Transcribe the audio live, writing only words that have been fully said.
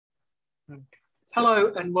Okay. So,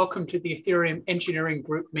 Hello and welcome to the Ethereum Engineering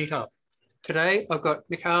Group Meetup. Today I've got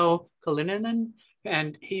Mikhail Kalinin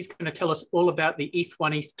and he's going to tell us all about the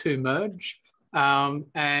Eth1 Eth2 merge.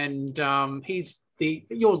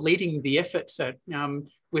 You're leading the efforts at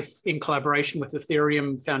in collaboration with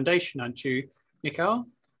Ethereum Foundation, aren't you, Mikhail?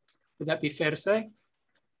 Would that be fair to say?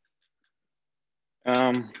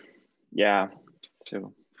 yeah.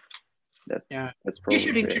 So that's probably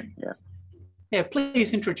fair. Yeah.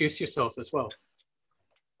 Please introduce yourself as well.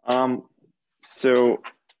 So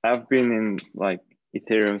I've been in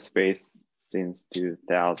Ethereum space since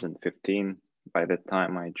 2015. By the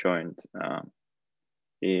time I joined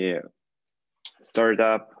a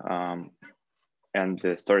startup and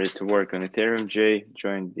started to work on Ethereum J,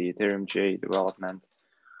 joined the Ethereum J development.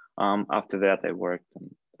 After that, I worked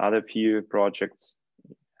on other few projects.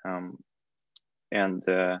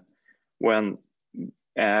 When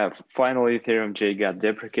finally Ethereum J got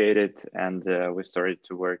deprecated and we started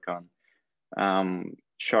to work on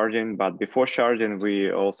sharding, but before sharding,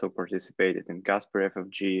 we also participated in Casper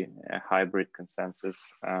FFG, a hybrid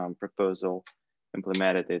consensus proposal,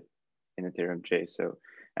 implemented it in Ethereum J.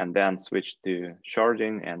 And then switched to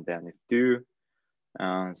sharding and then Eth2.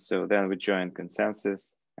 So then we joined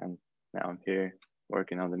consensus, and now I'm here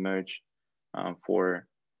working on the merge for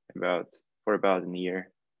about a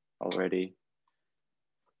year already.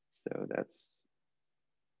 So that's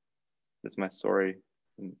my story.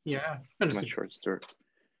 Yeah, my short story.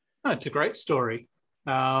 Oh, it's a great story.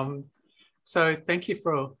 So thank you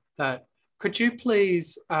for that. Could you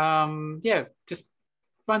please, just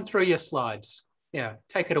run through your slides. Yeah,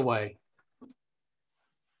 take it away.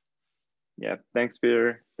 Yeah, thanks,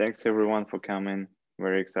 Peter. Thanks everyone for coming.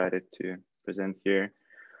 Very excited to present here.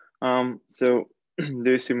 So do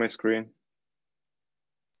you see my screen?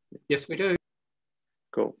 Yes, we do.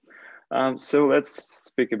 Cool. So let's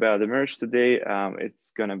speak about the merge today.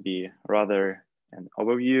 It's gonna be rather an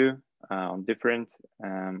overview on different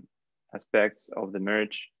aspects of the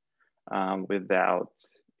merge without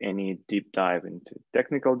any deep dive into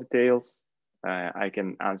technical details. I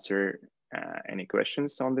can answer any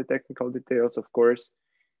questions on the technical details, of course,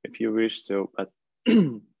 if you wish. So, but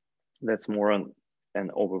that's more on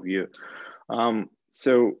an overview.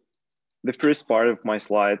 So the first part of my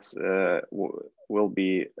slides will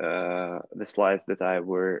be the slides that I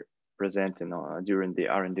were presenting during the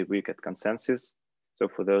R&D week at Consensus. So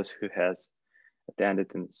for those who has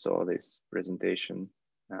attended and saw this presentation,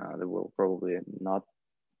 there will probably not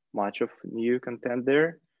much of new content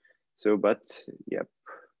there. So, but yep,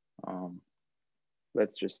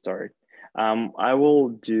 let's just start. I will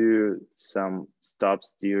do some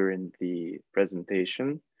stops during the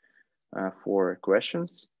presentation for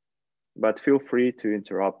questions, but feel free to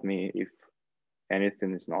interrupt me if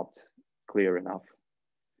anything is not clear enough.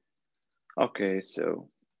 Okay, so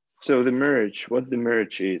the merge, what the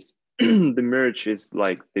merge is, the merge is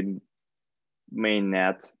like the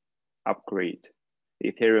mainnet upgrade,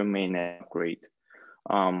 the Ethereum mainnet upgrade.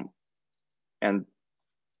 And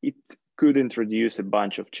it could introduce a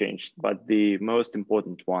bunch of changes, but the most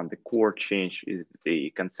important one, the core change, is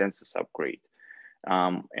the consensus upgrade.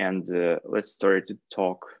 Let's start to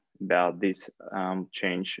talk about this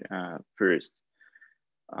change first.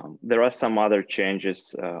 There are some other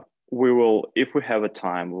changes. We will, if we have a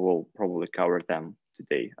time, we will probably cover them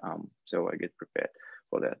today. So I get prepared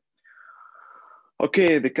for that.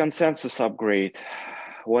 Okay, the consensus upgrade.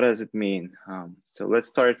 What does it mean? So let's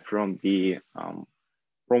start from the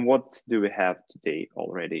from what do we have today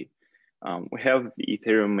already? We have the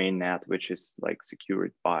Ethereum mainnet, which is like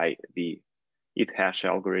secured by the ETH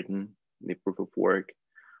algorithm, the proof of work.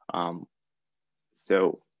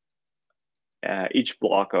 Each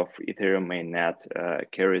block of Ethereum mainnet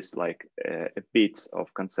carries like a bits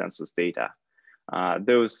of consensus data.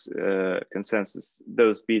 Those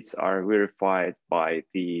bits are verified by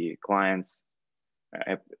the clients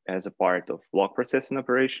as a part of block processing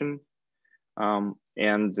operation.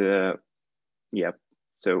 Yeah,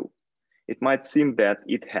 so it might seem that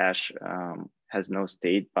ETH has no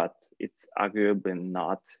state, but it's arguably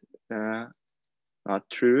not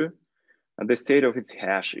true. The state of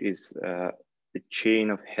ETH is the chain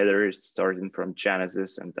of headers starting from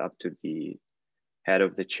Genesis and up to the head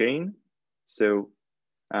of the chain. So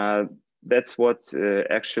that's what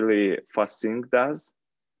actually FastSync does.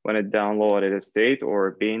 When it downloaded a state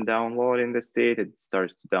or being downloaded in the state, it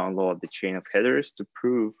starts to download the chain of headers to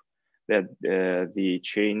prove that the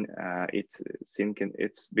chain it's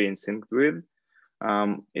being synced with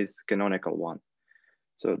is canonical one.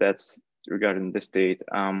 So that's regarding the state.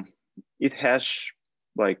 ETH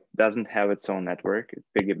doesn't have its own network. It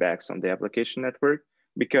piggybacks on the application network,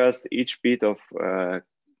 because each bit of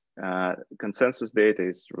consensus data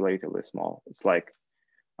is relatively small. It's like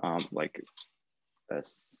a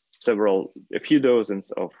few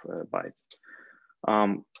dozens of bytes.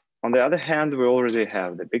 On the other hand, we already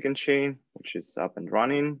have the beacon chain, which is up and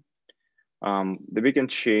running. The beacon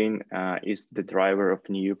chain is the driver of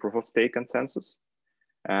new proof of stake consensus.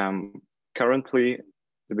 Currently,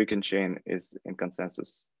 the beacon chain is in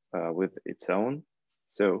consensus with its own,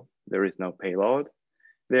 so there is no payload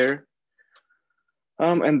there.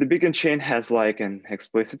 And the beacon chain has like an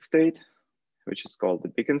explicit state, which is called the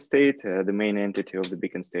beacon state. The main entity of the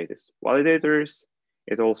beacon state is validators.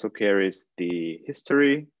 It also carries the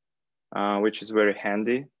history, which is very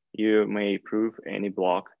handy. You may prove any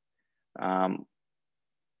block.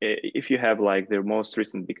 If you have like the most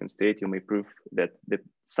recent beacon state, you may prove that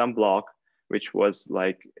some block, which was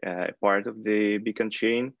like part of the beacon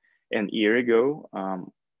chain an year ago,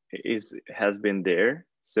 has been there.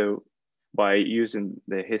 So by using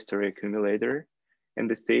the history accumulator in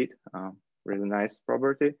the state, really nice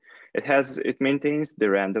property. It maintains the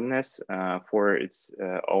randomness for its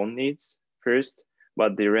own needs first,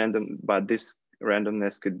 but this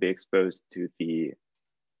randomness could be exposed to the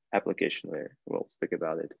application layer. We'll speak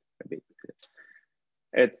about it a bit.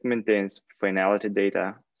 It maintains finality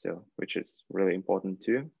data, so which is really important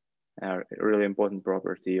too, a really important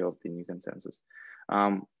property of the new consensus.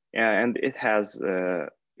 And it has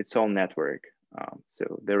its own network.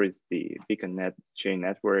 So there is the beacon chain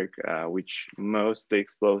network, which mostly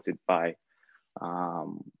exploited by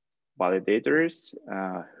validators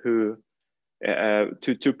who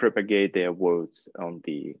to propagate their votes on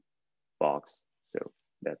the blocks. So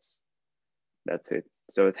that's it.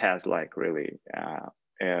 So it has like really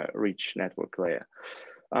a rich network layer.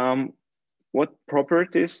 What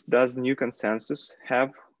properties does new consensus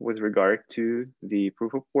have with regard to the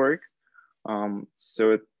proof of work?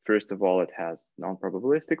 So first of all, it has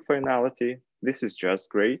non-probabilistic finality. This is just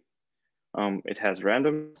great. It has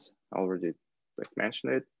randomness, already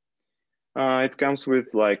mentioned it. It comes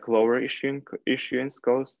with like lower issuance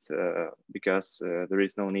costs because there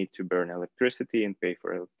is no need to burn electricity and pay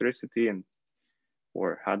for electricity and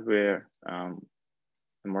for hardware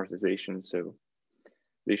amortization. So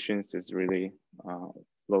the issuance is really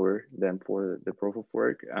lower than for the proof of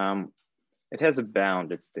work. It has a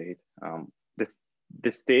bounded state.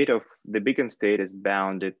 The state of the beacon state is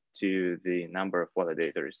bounded to the number of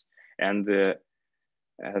validators, and the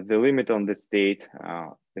limit on the state,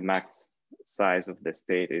 the max size of the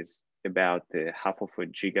state is about half of a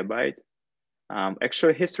gigabyte.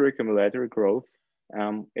 Actually, history accumulator growth,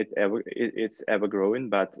 it's ever growing,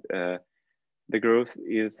 but the growth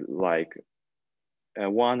is like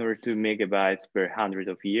 1 or 2 megabytes per 100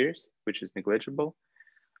 of years, which is negligible.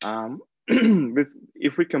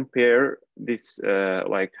 If we compare this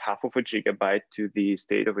like half of a gigabyte to the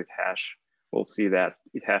state of Ethash, we'll see that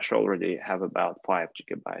Ethash already have about 5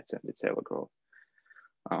 gigabytes and it's ever growth.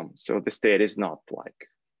 So the state is not like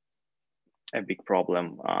a big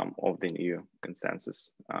problem of the new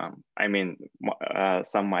consensus. I mean,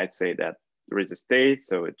 some might say that there is a state,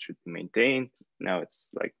 so it should be maintained. No,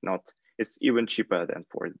 it's like not, it's even cheaper than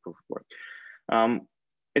for the proof of work.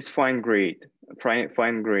 It's fine-grained.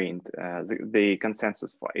 The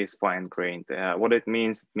consensus is fine-grained. What it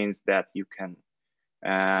means that you can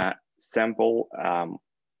sample a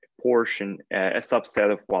portion, a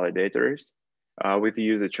subset of validators with the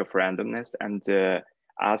usage of randomness and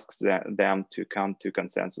asks them to come to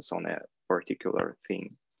consensus on a particular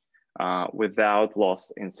thing without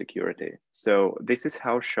loss in security. So this is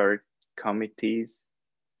how shared committees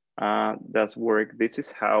does work. This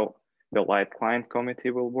is how the light client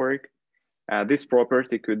committee will work. This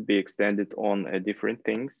property could be extended on different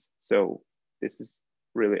things. So this is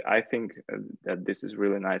really, I think that this is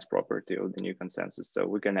really nice property of the new consensus. So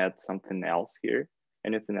we can add something else here,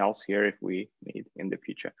 anything else here if we need in the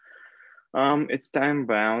future. It's time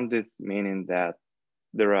bounded, meaning that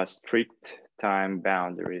there are strict time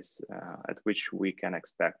boundaries at which we can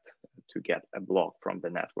expect to get a block from the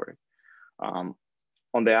network.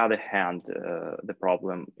 On the other hand, the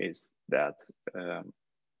problem is that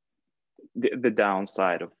the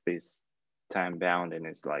downside of this time bounding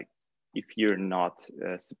is like if you're not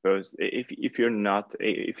if you're not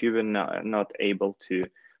able to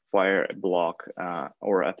fire a block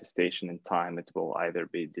or attestation in time, it will either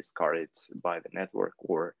be discarded by the network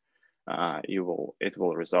or it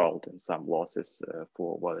will result in some losses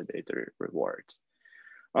for validator rewards.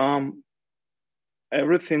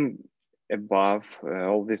 Everything above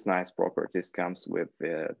all these nice properties comes with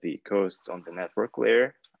the costs on the network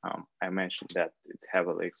layer. I mentioned that it's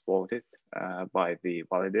heavily exploited by the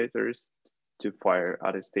validators to fire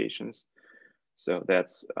attestations. So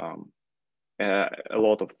that's a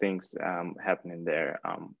lot of things happening there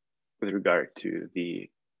with regard to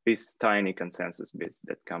this tiny consensus bits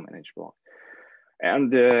that come in each block.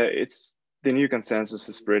 And the new consensus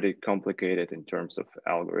is pretty complicated in terms of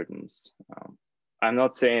algorithms. I'm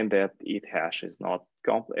not saying that ETH hash is not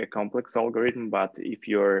a complex algorithm, but if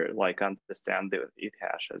you're like understand the ETH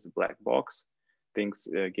hash as a black box, things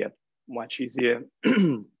get much easier.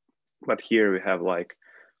 But here we have like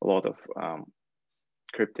a lot of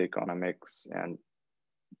cryptoeconomics and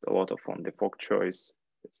a lot of on the fork choice.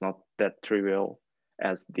 It's not that trivial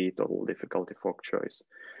as the total difficulty fork choice.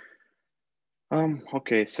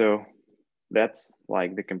 Okay, so that's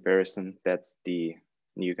like the comparison. That's the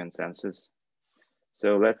new consensus.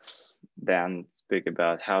 So let's then speak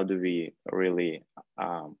about how do we really,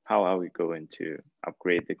 how are we going to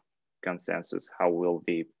upgrade the consensus? How will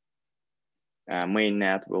the main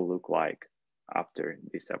net will look like after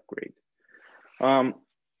this upgrade?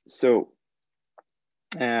 So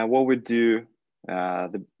what we do,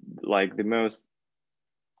 the most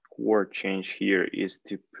core change here is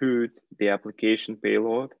to put the application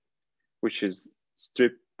payload, which is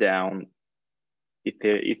stripped down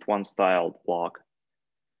Eth1 styled block.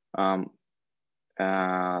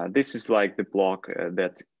 This is like the block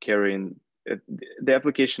that carrying the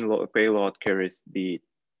application payload carries the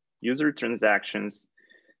user transactions,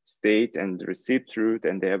 state and receipt route,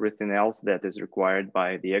 and everything else that is required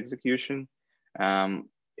by the execution.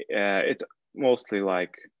 It mostly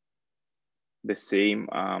like the same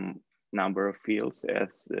number of fields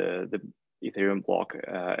as the Ethereum block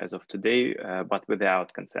as of today, but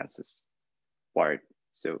without consensus part.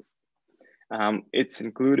 So it's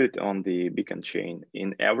included on the beacon chain.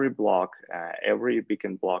 In every block, every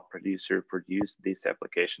beacon block producer produces this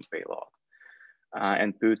application payload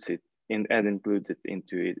and puts it in and includes it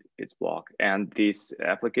into its block. And this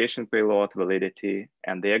application payload validity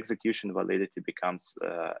and the execution validity becomes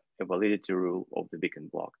a validity rule of the beacon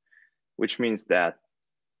block, which means that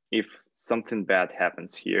if something bad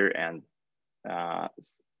happens here and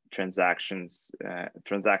transaction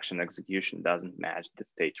execution doesn't match the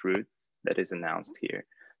state route that is announced here,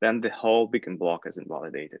 then the whole beacon block is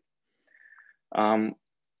invalidated.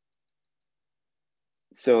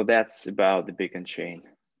 So that's about the beacon chain.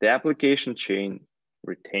 The application chain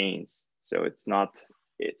retains, so it's not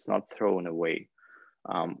thrown away.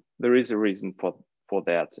 There is a reason for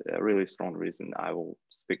that, a really strong reason. I will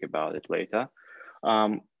speak about it later.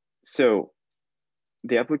 So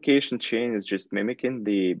the application chain is just mimicking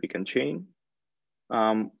the beacon chain,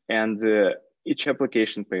 and each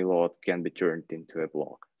application payload can be turned into a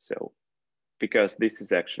block. So because this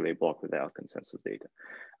is actually a block without consensus data.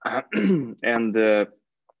 And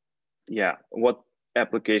yeah, what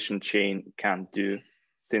application chain can't do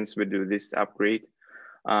since we do this upgrade,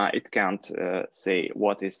 it can't say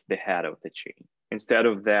what is the head of the chain. Instead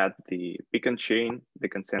of that, the beacon chain, the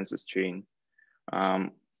consensus chain,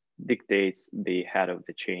 dictates the head of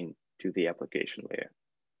the chain to the application layer.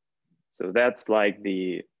 So that's like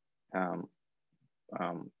the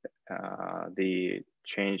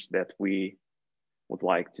change that we would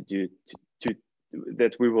like to do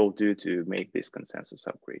that we will do to make this consensus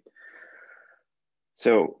upgrade.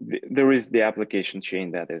 So there is the application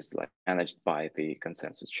chain that is like managed by the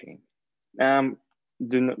consensus chain.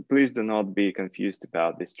 Please do not be confused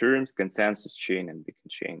about these terms. Consensus chain and beacon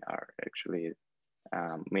chain are actually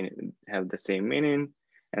have the same meaning.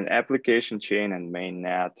 And application chain and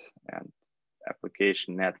mainnet and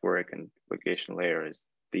application network and application layer is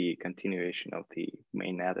the continuation of the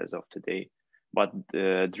mainnet as of today, but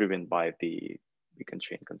driven by the beacon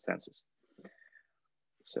chain consensus.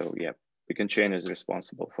 So yeah, beacon chain is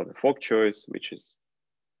responsible for the fork choice, which is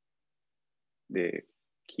the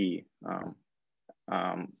key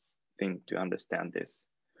thing to understand this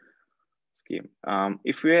scheme.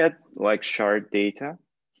 If we add like shard data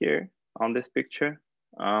here on this picture,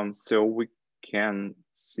 so we can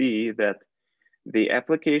see that the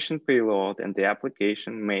application payload and the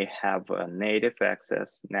application may have a native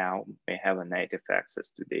access may have a native access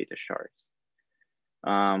to data shards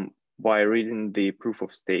by reading the proof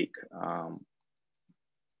of stake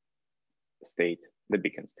state, the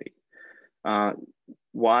beacon state.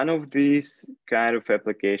 One of these kind of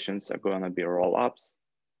applications are going to be rollups,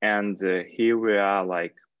 and here we are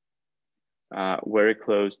like very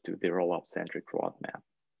close to the rollup centric roadmap.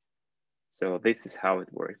 So this is how it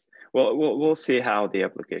works. Well, we'll see how the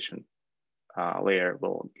application layer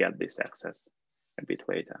will get this access a bit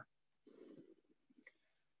later.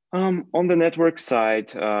 On the network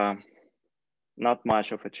side, not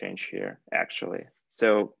much of a change here, actually.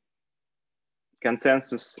 So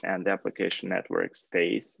consensus and application network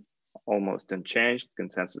stays almost unchanged.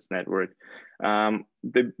 Consensus network,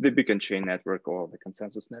 the beacon chain network or the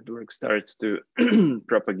consensus network starts to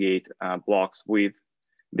propagate blocks with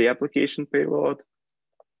the application payload.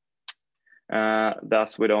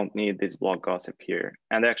 Thus, we don't need this block gossip here.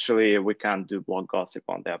 And actually, we can't do block gossip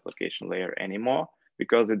on the application layer anymore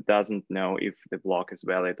because it doesn't know if the block is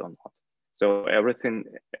valid or not. So everything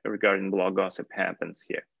regarding block gossip happens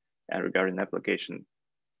here. And regarding application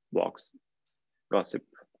blocks gossip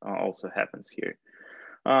also happens here.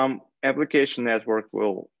 Application network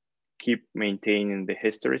will keep maintaining the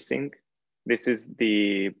history sync. This is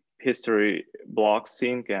the history block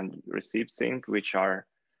sync and receive sync, which are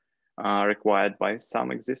required by some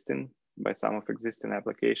of existing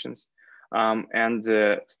applications. And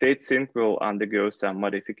state sync will undergo some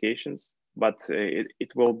modifications, but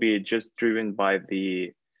it will be just driven by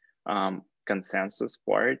the consensus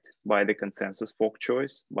part, by the consensus fork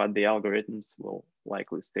choice, but the algorithms will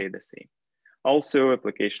likely stay the same. Also,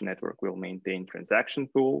 application network will maintain transaction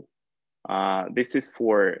pool. This is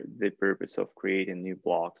for the purpose of creating new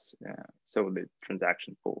blocks. So the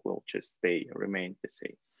transaction pool will just remain the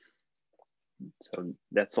same. So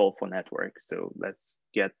that's all for network. So let's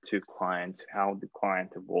get to client, how the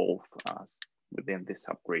client evolve within this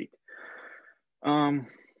upgrade.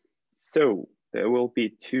 So there will be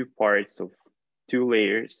two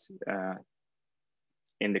layers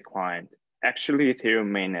in the client. Actually, Ethereum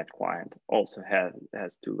mainnet client also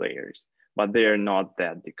has 2 layers, but they are not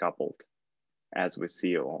that decoupled as we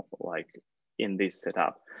see like in this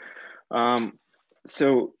setup.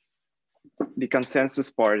 So the consensus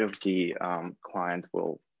part of the client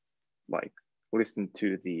will like listen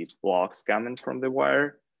to the blocks coming from the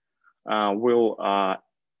wire, will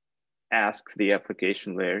ask the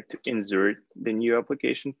application layer to insert the new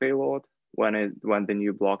application payload when the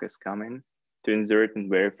new block is coming, to insert and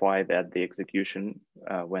verify that the execution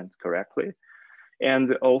went correctly.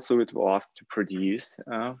 And also it will ask to produce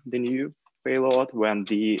the new payload when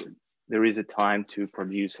there is a time to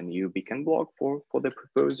produce a new beacon block for the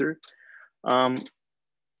proposer.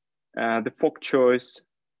 The fork choice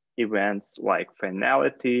events like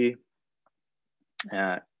finality,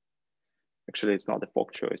 actually it's not the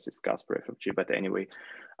fork choice, it's Casper FFG, but anyway,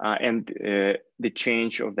 and the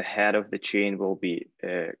change of the head of the chain will be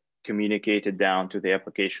communicated down to the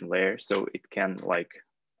application layer, so it can like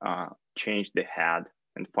change the head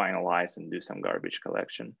and finalize and do some garbage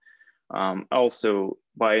collection. Also,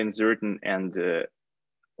 by inserting and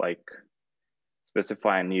like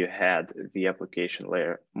specifying new head, the application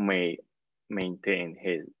layer may maintain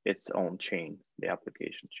its own chain, the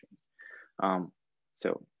application chain.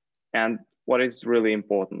 And what is really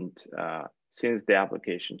important, since the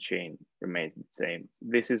application chain remains the same,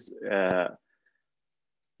 this is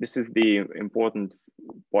the important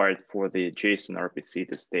part for the JSON RPC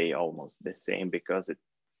to stay almost the same, because it's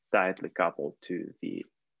tightly coupled to the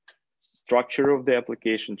structure of the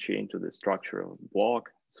application chain, to the structure of the block,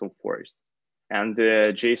 so forth. And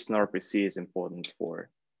the JSON RPC is important for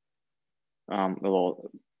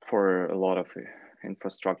a lot of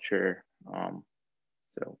infrastructure.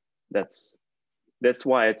 So that's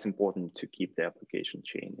why it's important to keep the application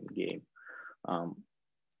chain in game,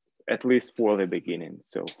 at least for the beginning.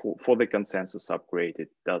 So for the consensus upgrade, it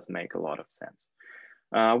does make a lot of sense.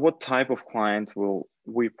 What type of client will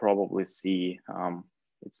we probably see?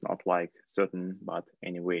 It's not like certain, but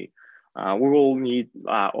anyway, we will need,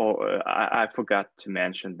 I forgot to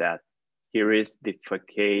mention that here is the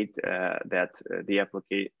facade that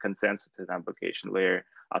the consensus and application layer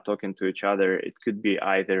are talking to each other. It could be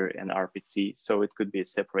either an RPC, so it could be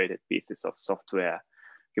separated pieces of software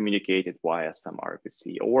communicated via some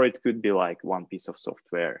RPC, or it could be like one piece of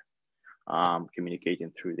software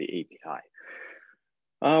communicating through the API.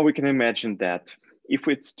 We can imagine that if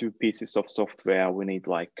it's 2 pieces of software, we need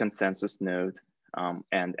like consensus node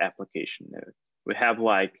and application node. We have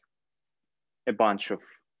like a bunch of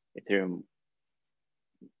Ethereum,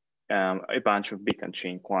 a bunch of beacon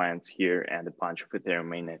chain clients here and a bunch of Ethereum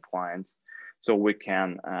mainnet clients. So we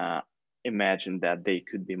can imagine that they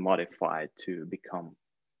could be modified to become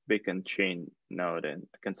beacon chain node and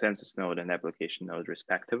consensus node and application node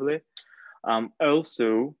respectively.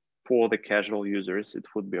 Also, for the casual users, it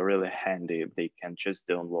would be really handy if they can just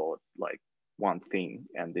download like one thing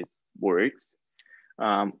and it works.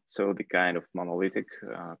 So the kind of monolithic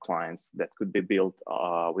clients that could be built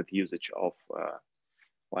with usage of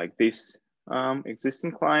like this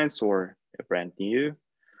existing clients or a brand new.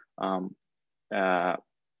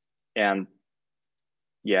 And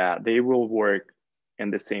yeah, they will work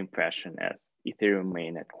in the same fashion as Ethereum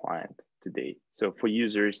mainnet client. today. So for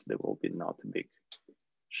users, there will be not a big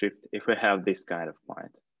shift if we have this kind of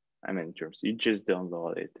client. I mean, in terms, you just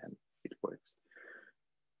download it and it works.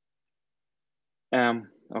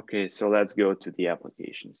 Okay, so let's go to the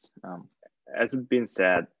applications. As it's been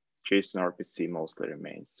said, JSON RPC mostly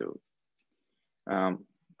remains. So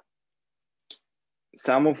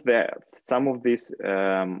some of these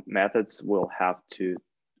methods will have to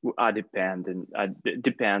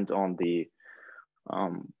depend on the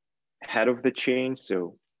head of the chain.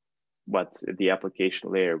 So what the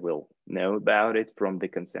application layer will know about it from the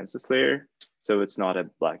consensus layer. So it's not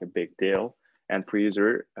like a big deal. And for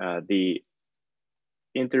user, the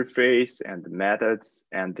interface and the methods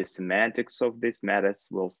and the semantics of these methods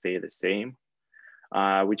will stay the same,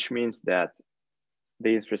 which means that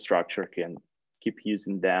the infrastructure can keep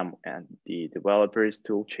using them and the developers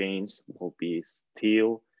tool chains will be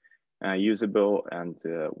still usable and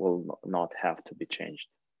will not have to be changed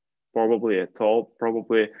probably at all,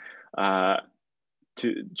 probably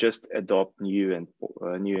to just adopt new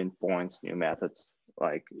endpoints, new methods.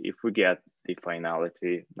 Like if we get the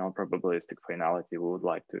finality, non-probabilistic finality, we would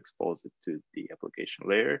like to expose it to the application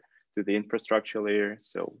layer, to the infrastructure layer.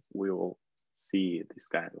 So we will see this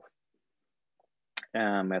kind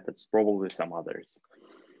of methods, probably some others.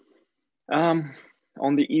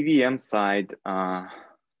 On the EVM side,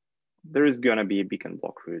 there is gonna be a beacon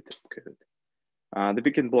block root code. The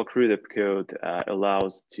beacon block root code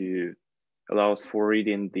allows for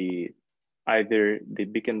reading either the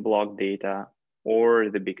beacon block data or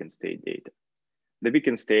the beacon state data. The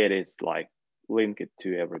beacon state is like linked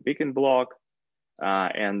to every beacon block,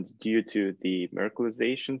 and due to the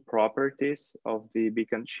Merkleization properties of the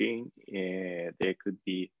beacon chain, there could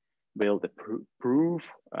be built a proof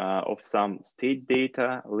of some state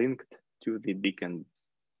data linked to the beacon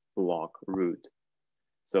block root.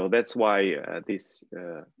 So that's why this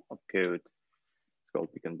code is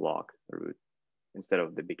called beacon block root instead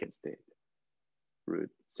of the beacon state root.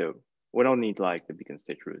 So we don't need like the beacon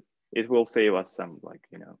state root. It will save us some like,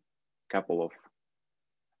 couple of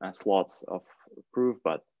slots of proof,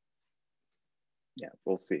 but yeah,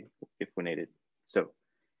 we'll see if we need it. So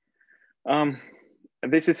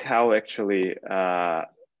this is how actually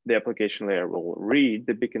the application layer will read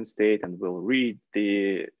the beacon state and will read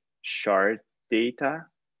the shard data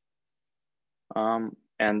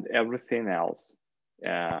and everything else,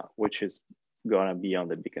 which is gonna be on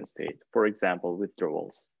the beacon state. For example,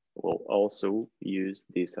 withdrawals will also use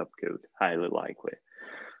this opcode, highly likely.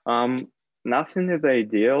 Nothing is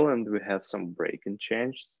ideal, and we have some break and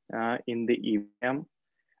changes in the EVM.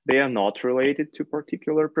 They are not related to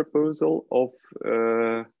particular proposal of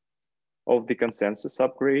the consensus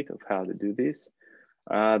upgrade of how to do this.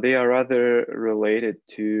 They are rather related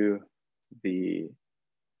to the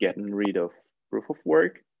getting rid of proof of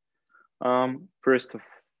work. First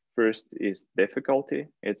is difficulty.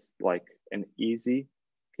 It's like an easy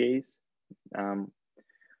case.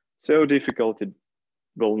 So difficulty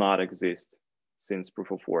will not exist since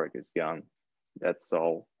proof of work is gone. That's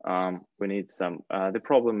all. We need some, the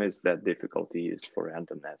problem is that difficulty used for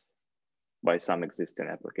randomness by some existing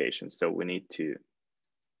applications. So we need to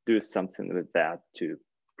do something with that to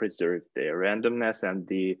preserve the randomness, and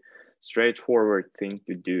the straightforward thing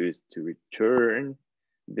to do is to return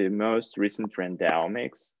the most recent random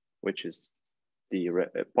mix, which is the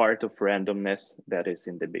part of randomness that is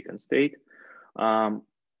in the beacon state,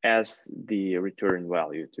 as the return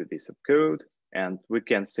value to this opcode. And we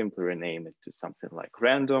can simply rename it to something like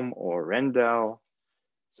random or random.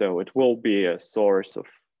 So it will be a source of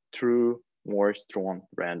true, more strong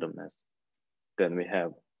randomness than we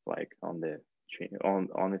have like on the on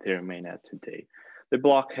Ethereum mainnet today. The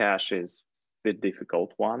block hash is the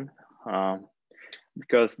difficult one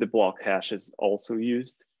because the block hash is also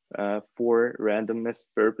used for randomness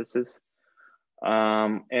purposes.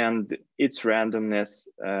 And its randomness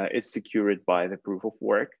is secured by the proof of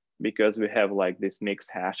work, because we have like this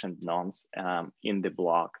mixed hash and nonce in the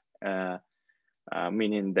block,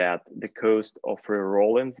 meaning that the cost of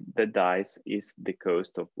re-rolling the dice is the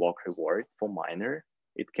cost of block reward for miner.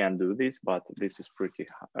 It can do this, but this is pretty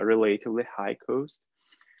relatively high cost.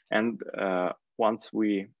 And once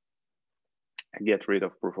we get rid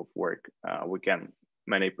of proof of work, we can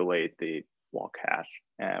manipulate the block hash.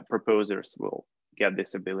 Proposers will get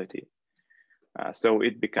this ability. So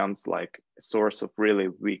it becomes like a source of really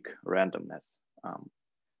weak randomness.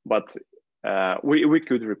 But we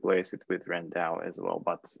could replace it with random as well.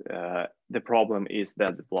 But the problem is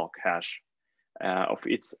that the block hash of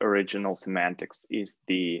its original semantics is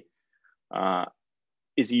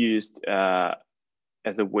used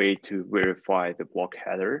as a way to verify the block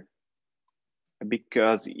header.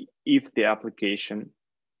 because if the application,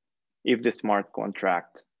 if the smart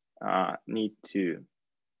contract need to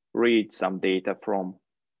read some data from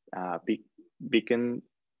beacon,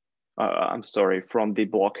 I'm sorry, from the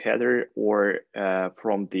block header or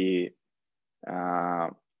from the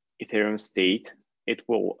Ethereum state, it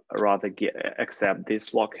will rather accept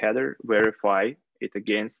this block header, verify it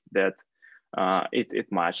against that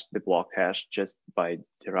it matched the block hash just by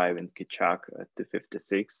deriving Kichak to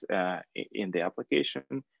 56 in the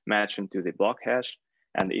application, match into the block hash.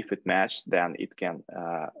 And if it matches, then it can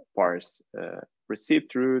parse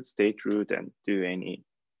receipt root, state root, and do any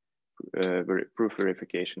proof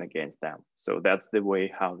verification against them. So that's the way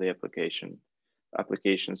how the applications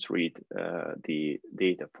read the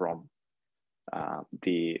data from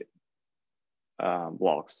the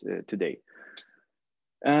blocks today.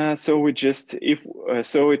 So we just,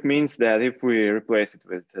 so it means that if we replace it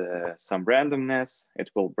with some randomness, it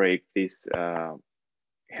will break this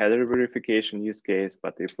header verification use case,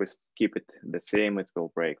 but if we keep it the same, it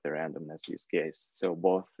will break the randomness use case. So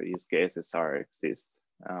both use cases are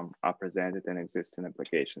presented and exist in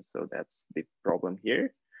applications. So that's the problem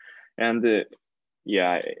here. And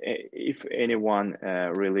yeah, if anyone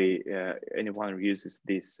anyone uses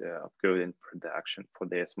this code in production for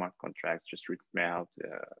their smart contracts, just reach me out.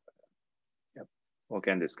 Yep, we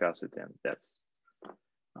can discuss it, and that's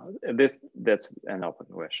an open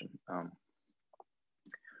question.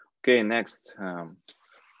 Okay, next,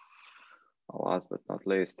 last but not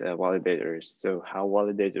least, validators. So how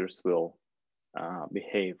validators will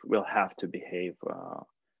have to behave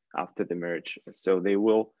after the merge. So they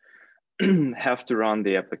will have to run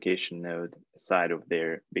the application node side of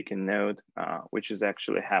their beacon node, which is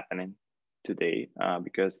actually happening today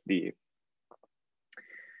because the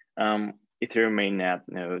Ethereum mainnet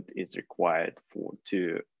node is required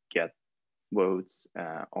to get votes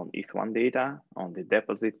on Eth1 data on the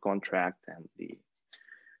deposit contract, and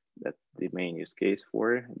that's the main use case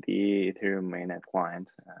for the Ethereum mainnet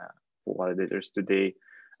client for validators today.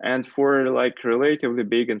 And for like relatively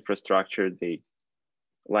big infrastructure, they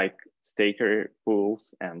like staker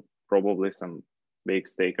pools and probably some big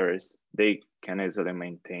stakers, they can easily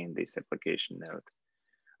maintain this application node.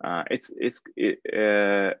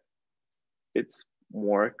 It's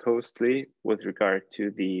more costly with regard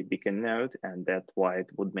to the beacon node, and that's why it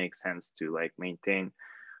would make sense to like maintain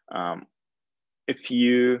a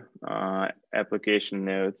few application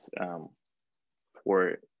nodes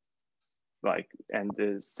for like,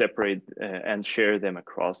 and separate and share them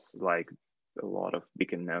across like a lot of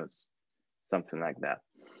beacon nodes, something like that.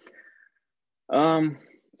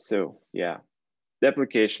 So yeah, the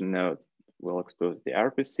application node will expose the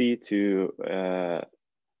RPC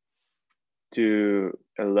to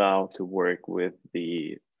allow to work with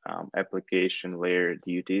the application layer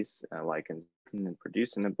duties like in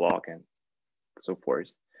producing a block and so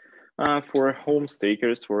forth. For home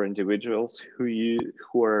stakers, for individuals who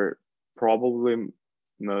are probably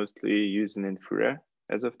mostly using Infura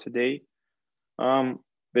as of today,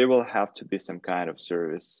 there will have to be some kind of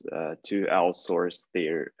service to outsource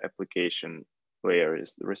their application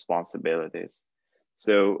layers responsibilities.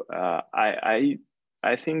 So I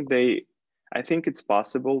think it's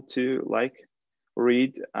possible to like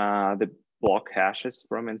read the block hashes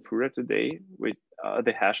from Infura today with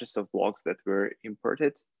the hashes of blocks that were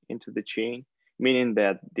imported into the chain, meaning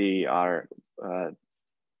that they are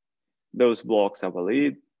those blocks are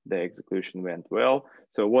valid, the execution went well.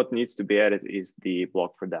 So what needs to be added is the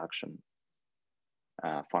block production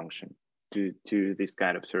function to this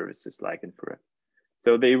kind of services like Infura.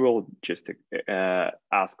 So they will just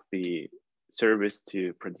ask the service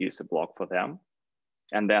to produce a block for them,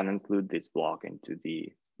 and then include this block into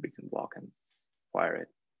the beacon block and fire it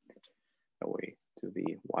away to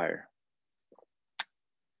the wire.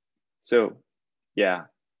 So yeah,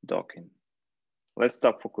 docking. Let's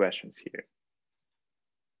stop for questions here.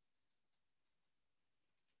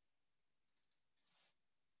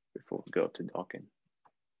 Before we go to docking.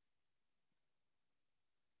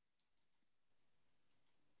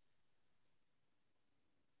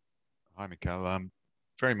 Hi, Mikhail.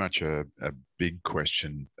 Very much a big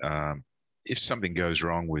question. If something goes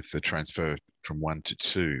wrong with the transfer from 1 to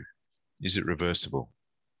 2, is it reversible?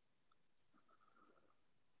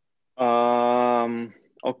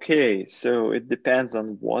 Okay, so it depends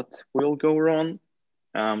on what will go wrong.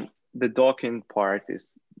 The docking part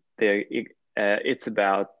is there. It's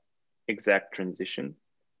about exact transition.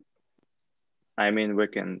 I mean, we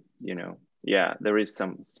can, yeah, there is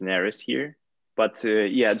some scenarios here, but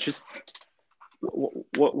yeah, just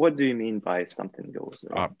what do you mean by something goes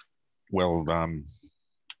wrong? Well,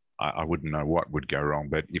 I wouldn't know what would go wrong,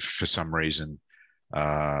 but if for some reason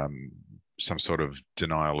some sort of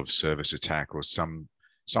denial of service attack or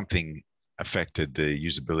something affected the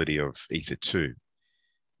usability of Ether2,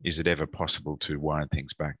 is it ever possible to wind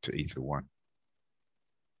things back to Ether1?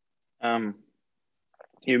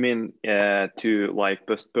 You mean to like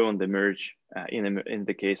postpone the merge in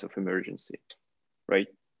the case of emergency, right?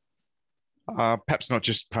 Perhaps not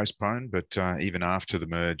just postpone, but even after the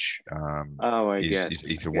merge, is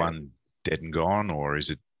Ether1 dead and gone, or is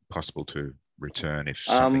it possible to return if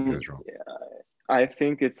something goes wrong? I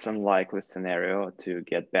think it's an unlikely scenario to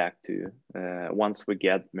get back to. Once we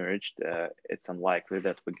get merged, it's unlikely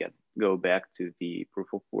that we go back to the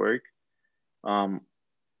proof of work. We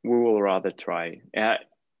will rather try.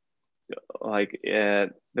 What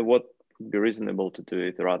would be reasonable to do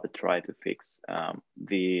is rather try to fix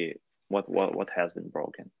what has been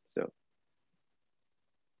broken. So.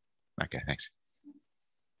 Okay, thanks.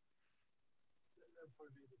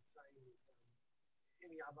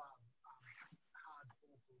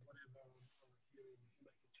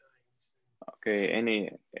 Okay,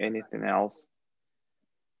 anything else?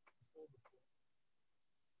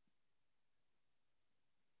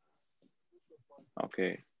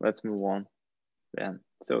 Okay, let's move on then.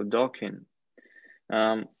 So docking.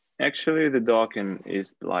 Actually, the docking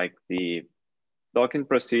is like the docking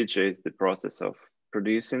procedure is the process of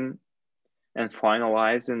producing and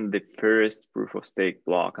finalizing the first proof of stake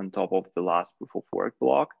block on top of the last proof of work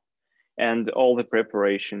block, and all the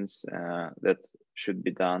preparations that should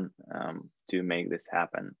be done to make this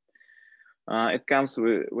happen. It comes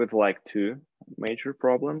with like two major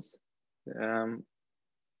problems.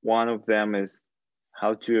 One of them is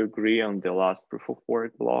how to agree on the last proof of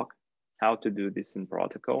work block, how to do this in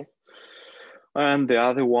protocol. And the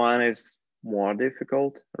other one is more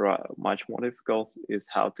difficult, much more difficult, is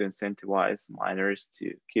how to incentivize miners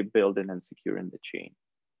to keep building and securing the chain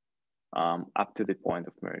up to the point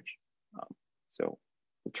of merge. So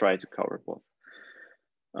we'll try to cover both.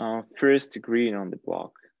 First, agreeing on the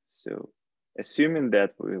block. So assuming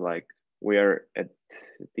that we are at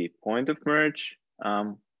the point of merge,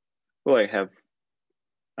 we'll have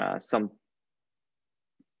some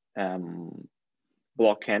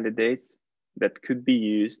block candidates that could be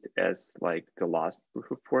used as like the last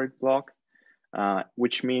proof of work block,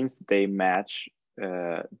 which means they match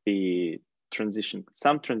some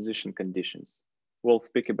transition conditions. We'll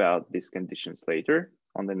speak about these conditions later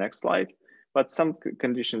on the next slide, but some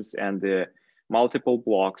conditions and the multiple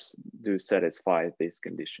blocks do satisfy these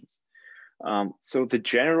conditions. So the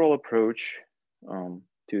general approach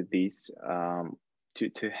to these,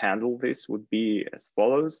 to handle this would be as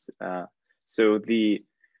follows. So the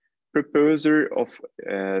proposer of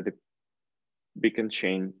the beacon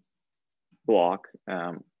chain block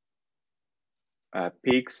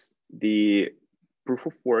picks the proof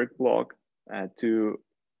of work block to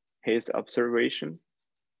his observation.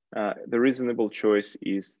 The reasonable choice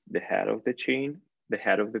is the head of the chain, the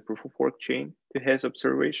head of the proof of work chain to his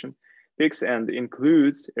observation, picks and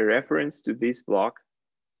includes a reference to this block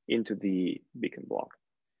into the beacon block.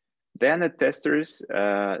 Then the testers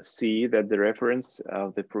see that the reference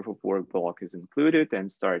of the proof of work block is included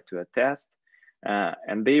and start to attest,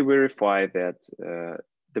 and they verify that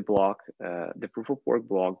the proof of work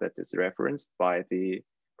block that is referenced by the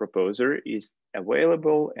proposer is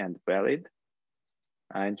available and valid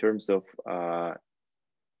in terms of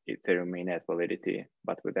Ethereum mainnet validity,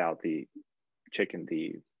 but without the checking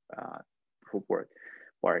the proof of work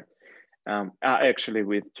part. Actually,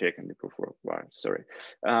 with checking the proof of work part, sorry.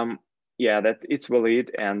 Yeah, that it's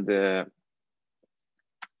valid, and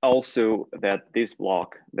also that this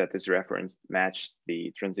block that is referenced matches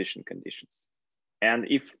the transition conditions. And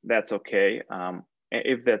if that's okay,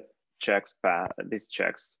 if that this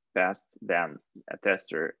checks passed, then a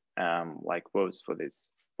tester votes for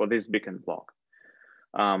this beacon block.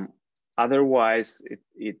 Otherwise,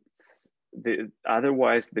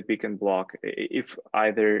 the beacon block, if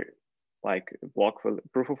either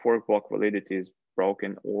proof of work block validity is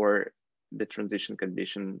broken or the transition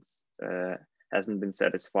conditions hasn't been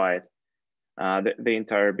satisfied, the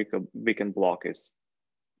entire beacon block is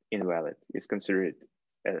invalid, is considered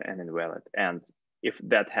an invalid. And if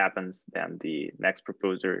that happens, then the next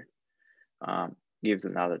proposer gives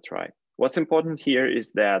another try. What's important here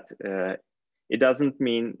is that it doesn't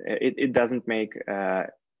make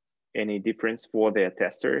any difference for the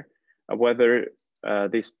attester whether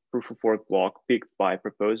this proof of work block picked by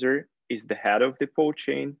proposer is the head of the PO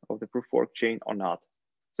chain, of the proof of work chain or not.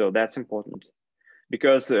 So that's important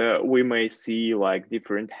because we may see like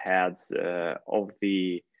different heads of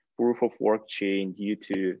the proof of work chain due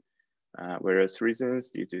to various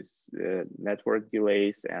reasons, due to network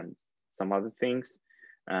delays and some other things.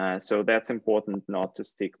 So that's important, not to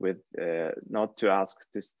stick with, not to ask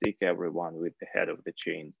to stick everyone with the head of the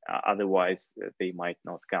chain. Otherwise, they might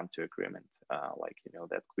not come to agreement, like, you know,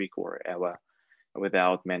 that quick or ever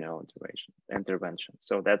without manual intervention.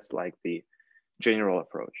 So that's like the general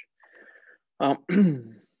approach.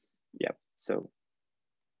 Yeah, so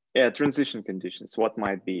yeah, transition conditions, what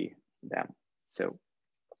might be them? So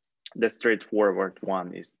the straightforward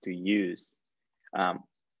one is to use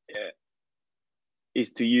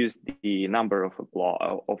the number of a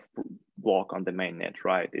block on the mainnet,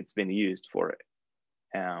 right? It's been used for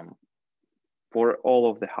all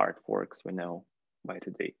of the hard forks we know by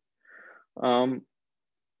today.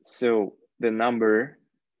 So the number,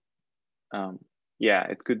 yeah,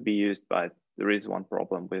 it could be used, but there is one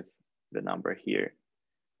problem with the number here.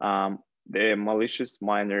 The malicious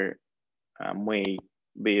miner may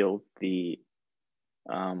build the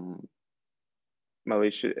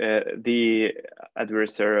the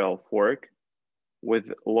adversarial fork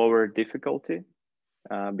with lower difficulty,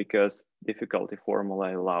 because difficulty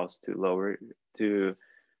formula allows to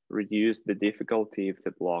reduce the difficulty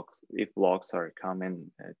if blocks are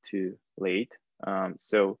coming too late.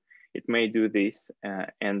 So it may do this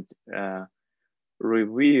and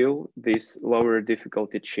reveal this lower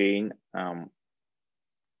difficulty chain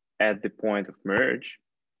at the point of merge.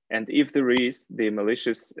 And if there is the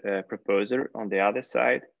malicious proposer on the other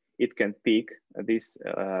side, it can pick this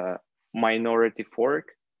minority fork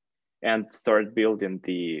and start building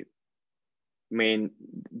the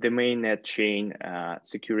mainnet chain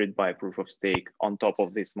secured by proof of stake on top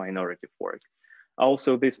of this minority fork.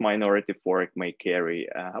 Also, this minority fork may carry,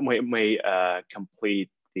 may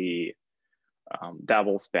complete the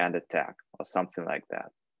double spend attack or something like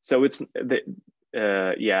that. So it's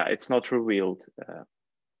yeah, it's not revealed.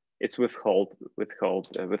 It's withheld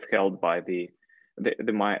by the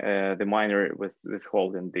miner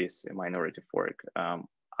withholding this minority fork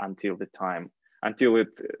until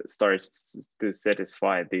it starts to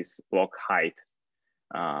satisfy this block height,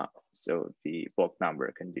 so the block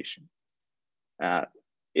number condition.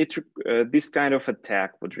 This kind of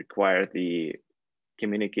attack would require the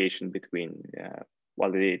communication between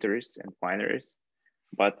validators and miners,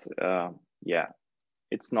 but yeah,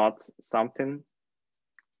 it's not something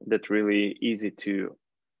that really easy to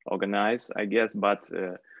organize, I guess, but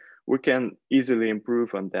we can easily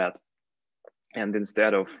improve on that. And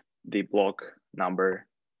instead of the block number,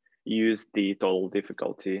 use the total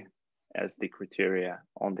difficulty as the criteria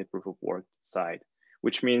on the proof of work side,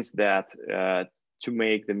 which means that to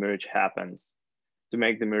make the merge happen,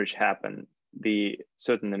 the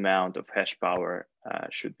certain amount of hash power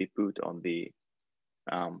should be put on the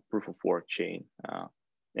proof of work chain,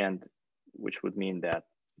 and which would mean that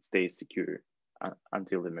it stays secure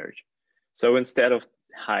until the merge. So instead of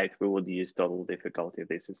height, we would use total difficulty.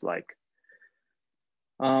 This is like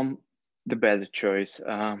the better choice.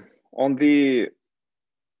 On the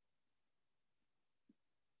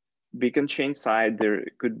beacon chain side, there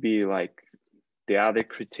could be like the other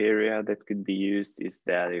criteria that could be used is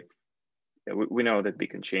that if we know that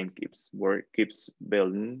beacon chain keeps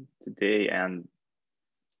building today, and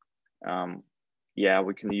yeah,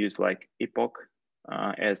 we can use like epoch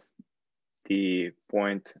as the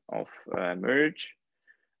point of merge,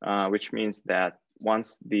 which means that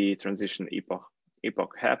once the transition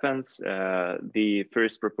epoch happens, the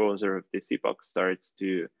first proposer of this epoch starts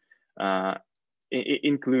to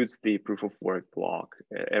includes the proof of work block,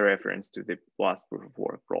 a reference to the last proof of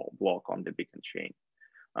work block on the beacon chain.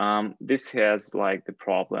 This has like the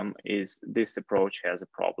problem is this approach has a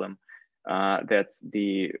problem that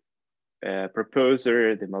the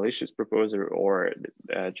proposer, the malicious proposer, or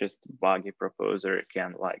just buggy proposer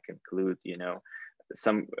can like include, you know,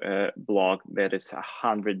 some block that is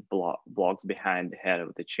 100 blocks behind the head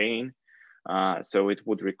of the chain. So it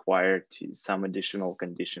would require some additional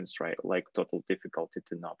conditions, right? Like total difficulty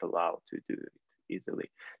to not allow to do it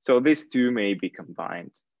easily. So these two may be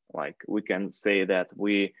combined. Like we can say that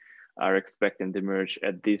we are expecting the merge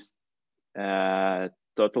at this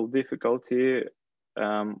total difficulty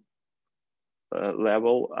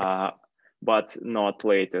level, but not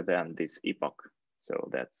later than this epoch. So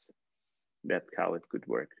that's how it could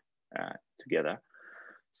work together.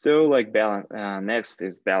 So like balance, next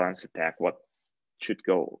is balance attack. What could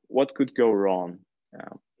go wrong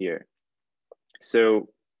here? So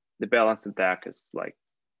the balance attack is like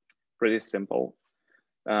pretty simple.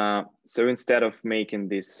 So instead of making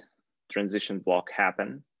this transition block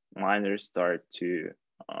happen, miners start to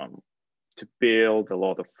build a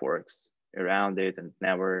lot of forks around it,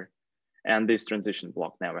 and this transition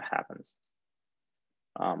block never happens.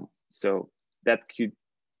 So that could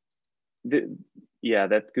yeah,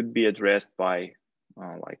 that could be addressed by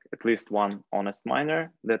like at least one honest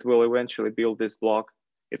miner that will eventually build this block.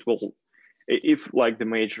 It will, if like the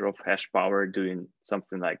major of hash power doing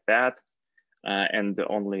something like that, and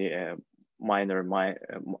only a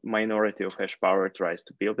minority of hash power tries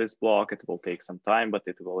to build this block, it will take some time, but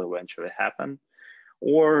it will eventually happen.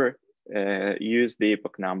 Or use the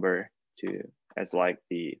epoch number to as like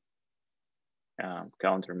the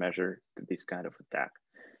countermeasure to this kind of attack.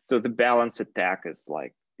 So the balance attack is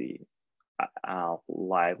like the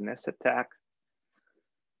liveness attack.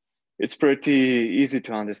 It's pretty easy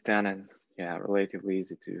to understand and yeah, relatively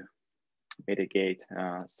easy to mitigate.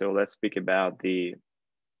 So let's speak about the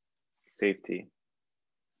safety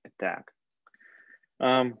attack.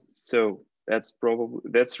 So that's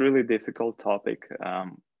really difficult topic.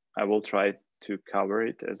 I will try to cover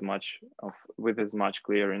it with as much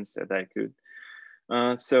clearance as I could.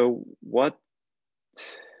 So what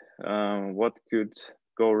could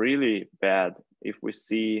go really bad if we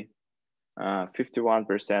see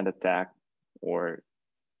 51% attack, or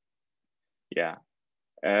yeah,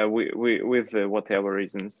 with whatever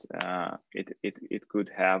reasons it could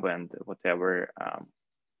have, and whatever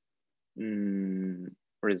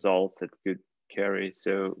results it could carry.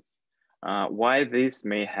 So why this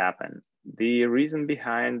may happen? The reason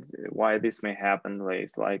behind why this may happen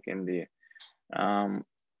lays like in the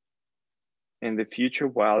future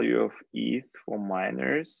value of ETH for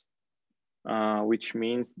miners, which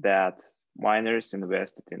means that miners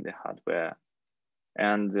invested in the hardware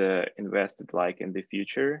and invested like in the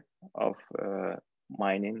future of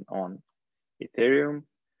mining on Ethereum,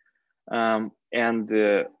 and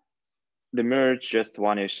the merge just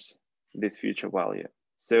vanished this future value.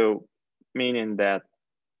 So meaning that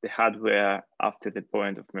the hardware after the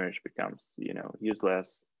point of merge becomes, you know,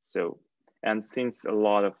 useless. So, and since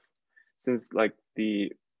like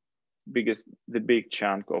the big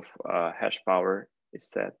chunk of hash power is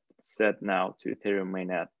set now to Ethereum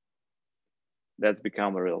mainnet, that's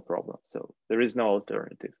become a real problem. So there is no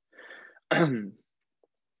alternative. And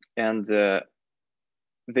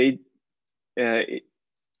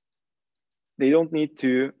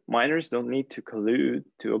miners don't need to collude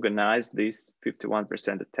to organize this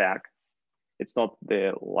 51% attack. It's not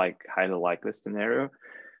the highly likely scenario,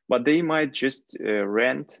 but they might just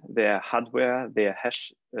rent their hardware, their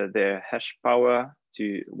hash power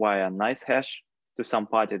via nice hash to some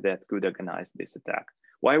party that could organize this attack.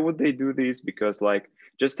 Why would they do this? Because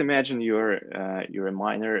just imagine you're a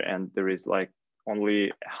miner and there is only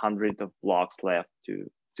 100 of blocks left to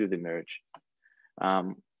the merge,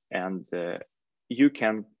 and you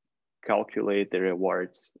can calculate the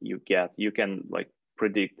rewards you get. You can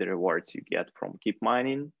predict the rewards you get from keep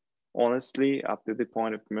mining honestly up to the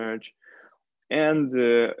point of merge, and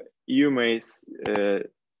you may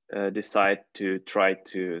decide to try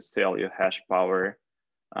to sell your hash power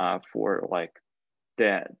for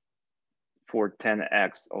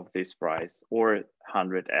 10x of this price or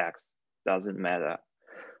 100x, doesn't matter.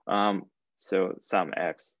 So some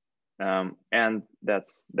x, and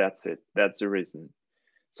that's it. That's the reason.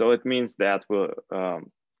 So it means that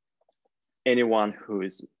anyone who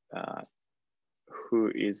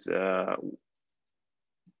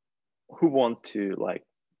want to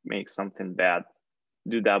make something bad,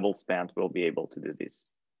 do double spend, will be able to do this,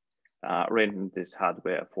 renting this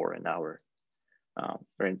hardware for an hour,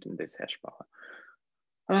 renting this hash power.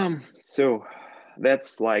 So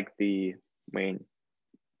that's the main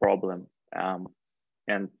problem,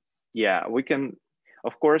 and yeah, we can,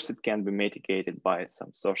 of course, it can be mitigated by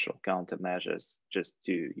some social countermeasures, just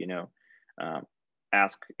to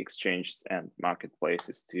ask exchanges and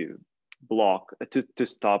marketplaces to block, to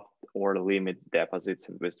stop or limit deposits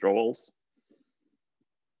and withdrawals.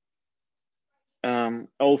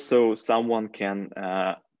 Also, someone can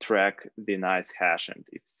track the nice hash, and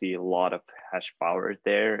if see a lot of hash power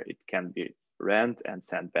there, it can be rent and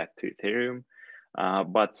sent back to Ethereum.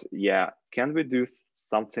 But yeah, can we do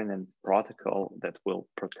something in protocol that will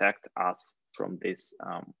protect us from this,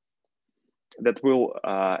 that will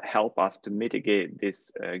help us to mitigate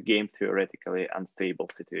this game theoretically unstable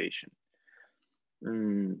situation?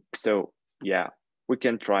 So yeah, we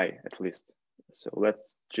can try at least. So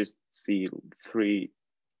let's just see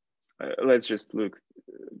let's just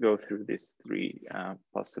go through these three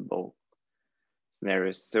possible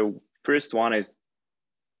scenarios. So first one is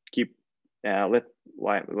let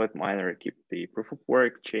miner keep the proof of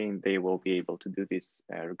work chain. They will be able to do this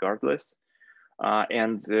regardless,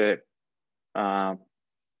 and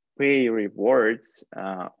pay rewards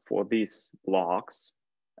for these blocks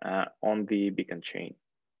on the beacon chain,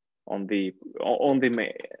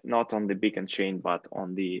 not on the beacon chain, but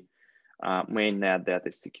on the mainnet that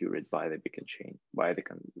is secured by the beacon chain, by the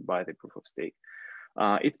proof of stake.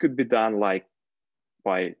 It could be done like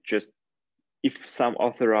by just, if some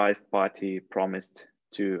authorized party promised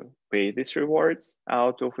to pay these rewards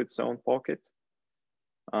out of its own pocket,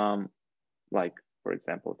 like for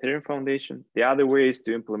example, Ethereum Foundation. The other way is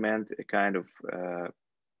to implement a kind of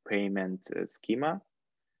payment schema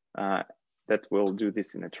that will do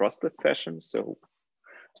this in a trustless fashion. So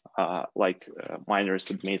miner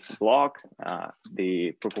submits a block,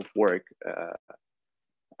 the proof of work,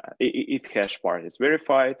 if hash part is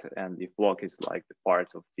verified, and if block is like the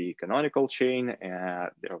part of the canonical chain,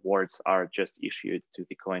 the rewards are just issued to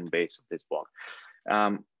the Coinbase of this block.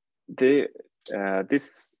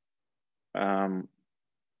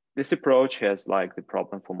 This approach has like the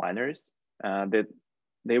problem for miners that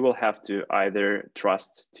they will have to either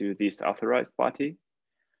trust to this authorized party,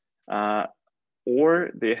 or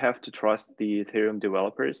they have to trust the Ethereum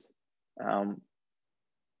developers,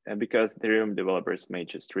 because Ethereum developers may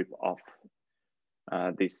just rip off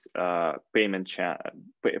this payment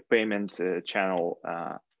channel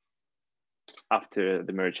after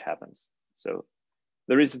the merge happens. So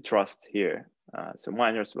there is a trust here. So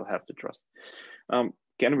miners will have to trust.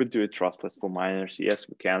 Can we do it trustless for miners? Yes,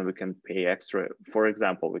 we can. We can pay extra. For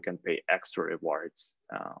example, we can pay extra rewards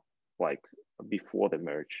like before the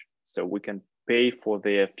merge. So we can pay for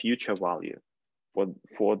their future value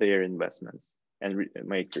for their investments and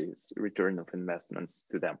make this return of investments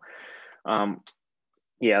to them.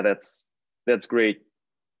 Yeah, that's great.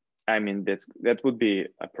 I mean, that would be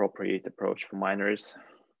appropriate approach for miners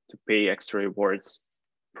to pay extra rewards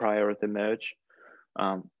prior to the merge.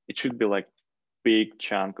 It should be like big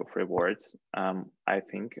chunk of rewards, I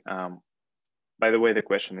think. By the way, the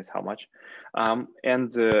question is how much?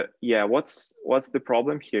 Yeah, what's the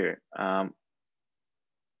problem here?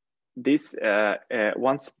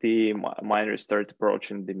 Once the miners start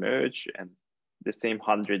approaching the merge and the same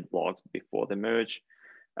 100 blocks before the merge,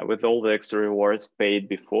 with all the extra rewards paid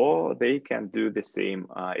before, they can do the same.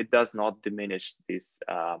 It does not diminish this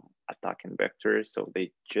attacking vector, so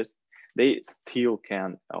they still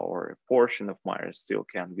can, or a portion of miners still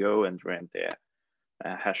can go and rent their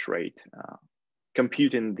hash rate,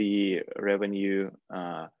 computing the revenue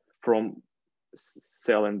from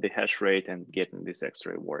selling the hash rate and getting these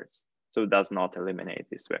extra rewards. So it does not eliminate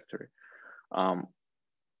this vector,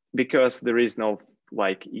 because there is no,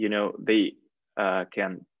 like, you know, they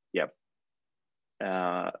can, yeah.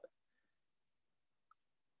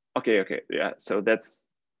 Okay, yeah. So that's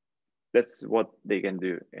what they can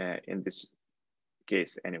do in this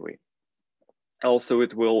case anyway. Also,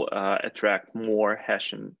 it will attract more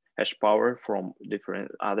hash power from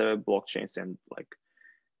different other blockchains, and like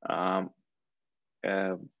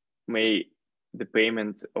may the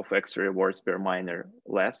payment of extra rewards per miner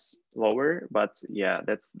lower, but yeah,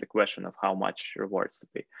 that's the question of how much rewards to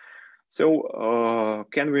pay. So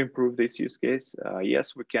can we improve this use case?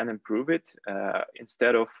 Yes, we can improve it.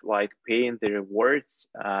 Instead of like paying the rewards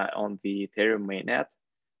on the Ethereum mainnet,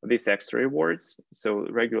 these extra rewards, so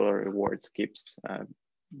regular rewards keeps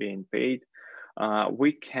being paid,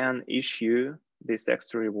 we can issue these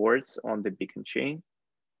extra rewards on the beacon chain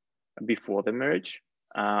before the merge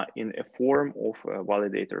in a form of a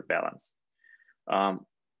validator balance.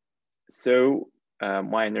 So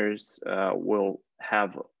miners will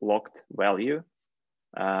have locked value,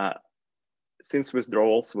 since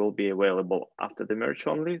withdrawals will be available after the merge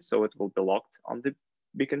only, so it will be locked on the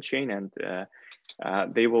beacon chain, and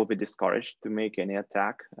they will be discouraged to make any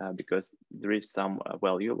attack because there is some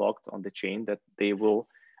value locked on the chain that they will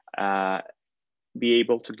be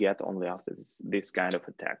able to get only after this kind of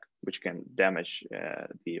attack, which can damage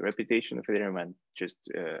the reputation of Ethereum and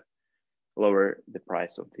just lower the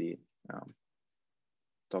price of the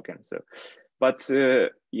token. So, but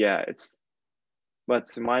yeah,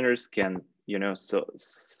 but miners can, you know, so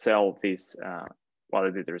sell this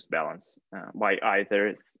validators balance by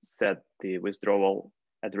either set the withdrawal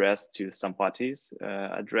address to some parties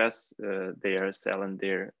address they are selling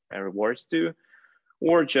their rewards to,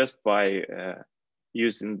 or just by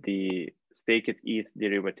using the staked ETH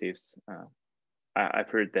derivatives. I've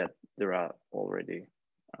heard that there are already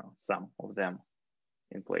some of them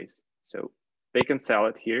in place. So they can sell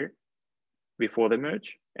it here before the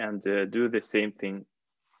merge and do the same thing.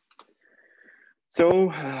 So,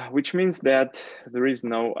 which means that there is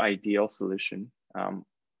no ideal solution.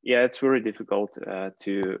 Yeah, it's very difficult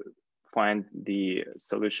to find the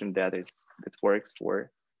solution that works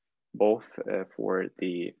for both for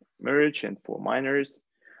the merge and for miners.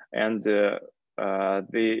 And the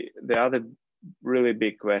other really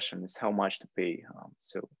big question is how much to pay.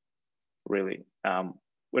 So really,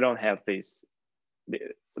 we don't have this,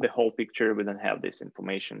 the whole picture. We don't have this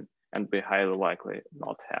information, and we highly likely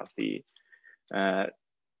not have the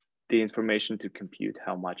information to compute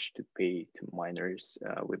how much to pay to miners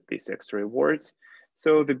with these extra rewards.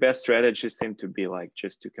 So the best strategy seemed to be like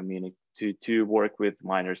just to communicate, to work with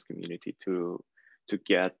miners community to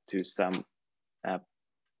get to some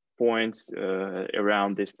points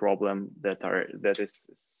around this problem that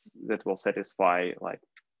will satisfy like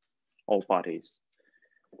all parties.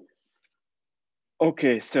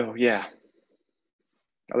 Okay, so yeah,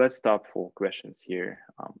 let's stop for questions here,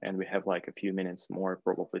 and we have like a few minutes more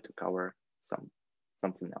probably to cover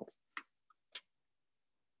something else.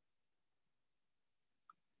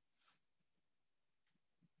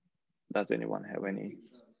 Does anyone have any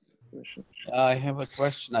questions? I have a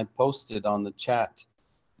question I posted on the chat.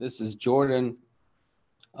 This is Jordan.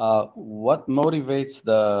 What motivates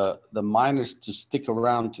the miners to stick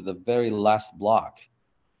around to the very last block?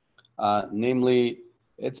 Namely,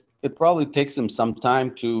 it probably takes them some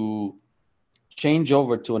time to change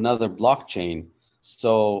over to another blockchain.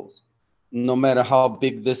 So no matter how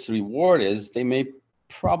big this reward is, they may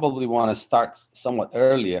probably want to start somewhat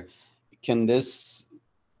earlier. Can this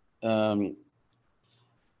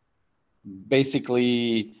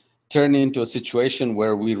basically turn into a situation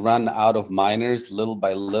where we run out of miners little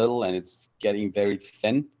by little and it's getting very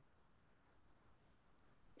thin?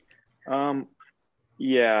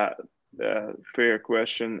 Yeah, fair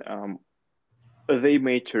question. They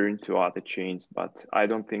may turn to other chains, but I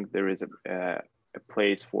don't think there is a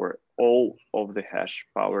place for all of the hash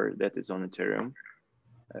power that is on Ethereum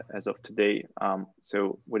as of today.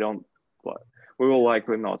 So we will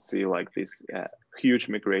likely not see like this huge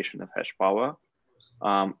migration of hash power.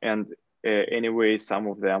 And anyway, some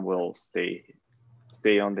of them will stay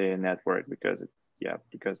on the network because it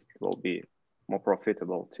will be more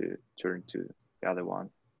profitable to turn to the other one.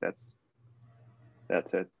 That's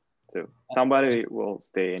it. So somebody will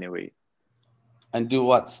stay anyway. And do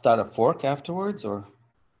what? Start a fork afterwards, or?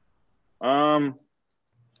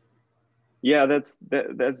 Yeah, that's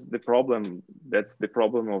the problem. That's the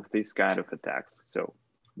problem of this kind of attacks. So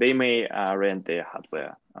they may rent their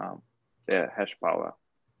hardware, their hash power.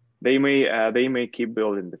 They may keep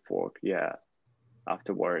building the fork, yeah,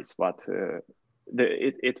 afterwards, but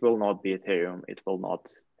it will not be Ethereum. It will not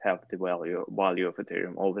have the value of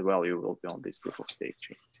Ethereum. All the value will be on this proof of stake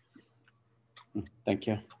chain. Thank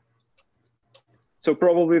you. So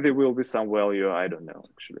probably there will be some value. I don't know.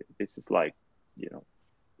 Actually, this is like, you know.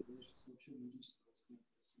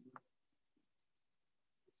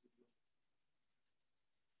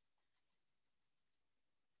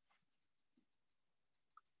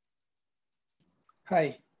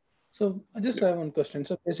 Hi. So I just have one question.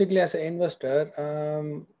 So basically, as an investor,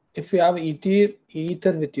 if you have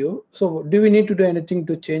Ether with you, so do we need to do anything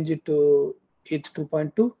to change it to ETH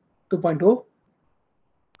 2.2, 2.0?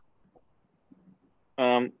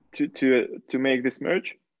 To make this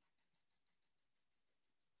merge?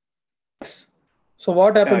 Yes. So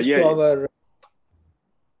what happens yeah, to our?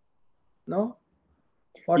 No.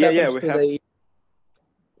 What happens to the?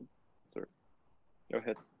 Sorry. Go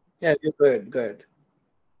ahead. Yeah, you go ahead. Go ahead.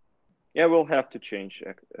 Yeah, we'll have to change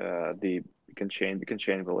the beacon chain. Beacon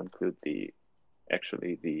chain will include the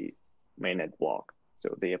mainnet block,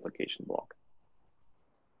 so the application block.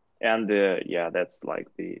 And yeah, that's like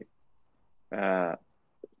the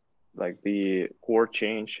core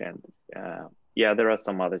change, and yeah, there are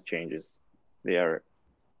some other changes. They are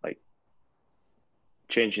like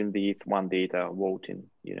changing the Eth1 data voting,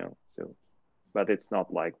 you know. So, but it's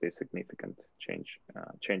not like the significant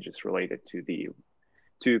changes related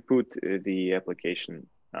to put the application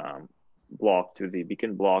block to the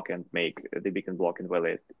beacon block and make the beacon block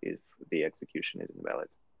invalid if the execution is invalid.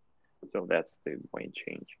 So that's the main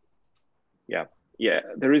change. Yeah. Yeah,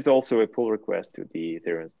 there is also a pull request to the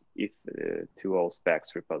Ethereum's Eth2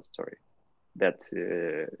 specs repository that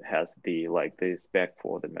has the spec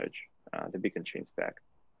for the merge, the beacon chain spec.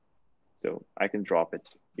 So I can drop it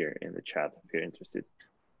here in the chat if you're interested.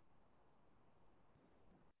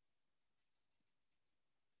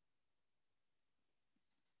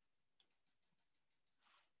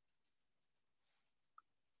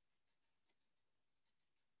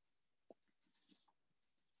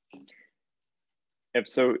 Yep,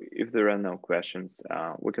 so if there are no questions,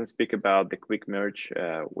 we can speak about the quick merge,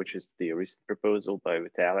 which is the recent proposal by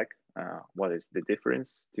Vitalik. What is the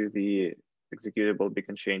difference to the executable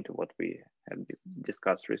beacon chain to what we had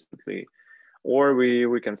discussed recently? Or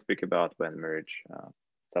we can speak about when merge.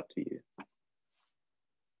 It's up to you.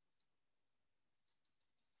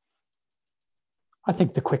 I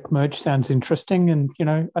think the quick merge sounds interesting. And, you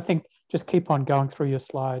know, I think just keep on going through your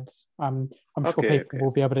slides. I'm sure people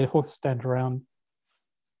will be able to stand around.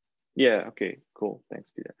 Yeah, okay, cool.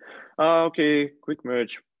 Thanks, Peter. Okay, quick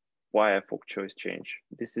merge via fork choice change.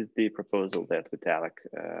 This is the proposal that Vitalik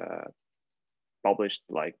published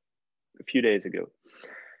like a few days ago.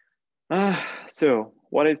 So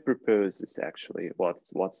what is proposed is actually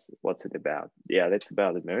what's it about? Yeah, that's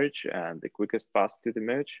about the merge and the quickest path to the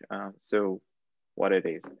merge. So what it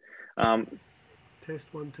is. Test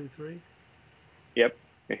 1, 2, 3. Yep,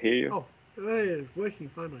 I hear you. Oh, there it is,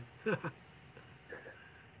 working finally. Cool.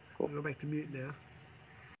 I'll go back to mute now.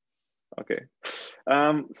 Okay.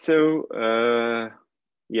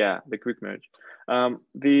 Yeah, the quick merge.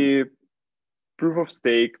 The proof of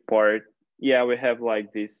stake part, yeah, we have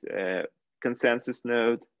like this consensus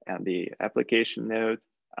node and the application node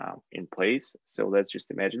in place. So let's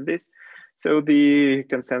just imagine this. So the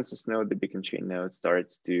consensus node, the beacon chain node,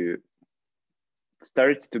 starts to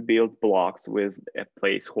build blocks with a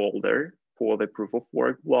placeholder for the proof of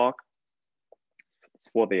work block. It's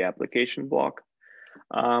for the application block.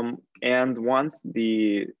 And once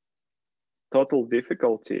the total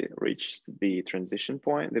difficulty reaches the transition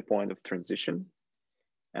point, the point of transition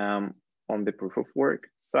on the proof of work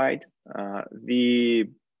side, the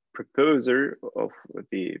proposer of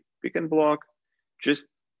the beacon block just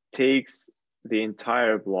takes the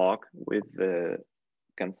entire block with the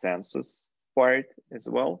consensus part as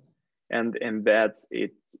well and embeds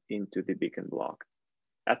it into the beacon block.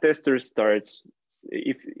 A tester starts,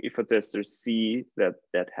 if a tester see that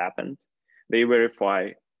happened, they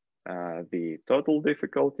verify the total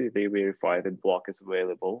difficulty, they verify that block is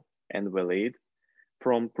available and valid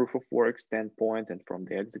from proof of work standpoint and from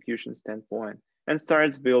the execution standpoint, and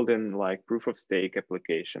starts building like proof of stake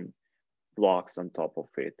application blocks on top of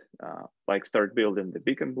it, like start building the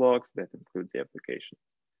beacon blocks that include the application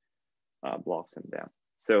blocks in them.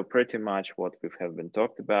 So pretty much what we have been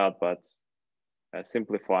talked about, but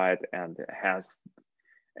simplified, and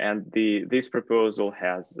this proposal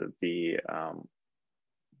has the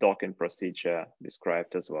docking procedure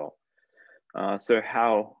described as well. So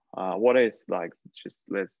what is like,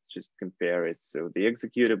 let's just compare it. So the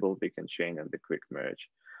executable beacon chain and the quick merge.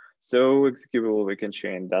 So executable beacon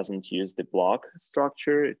chain doesn't use the block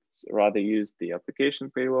structure. It's rather use the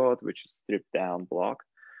application payload, which is stripped down block.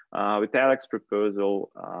 Vitalik's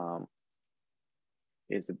proposal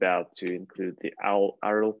is about to include the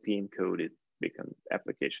RLP encoded beacon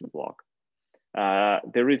application block.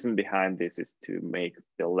 The reason behind this is to make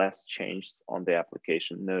the less changes on the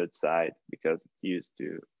application node side because it's used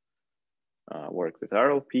to work with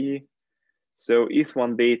RLP. So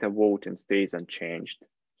Eth1 data voting stays unchanged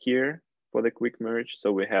here for the quick merge.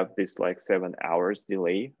 So we have this like 7 hours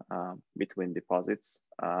delay between deposits,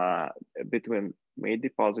 between made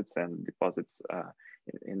deposits and deposits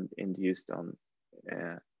induced on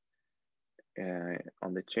the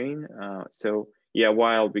chain. So yeah,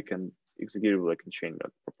 while we can executable beacon chain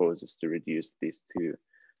proposes to reduce this to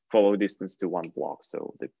follow distance to 1 block.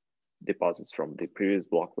 So the deposits from the previous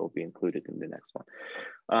block will be included in the next one.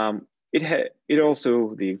 It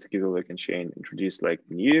also, the executable beacon chain introduced like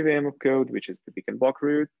the new EVM of code, which is the beacon block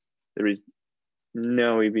root. There is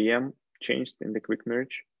no EVM changed in the quick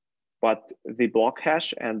merge, but the block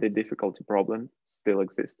hash and the difficulty problem still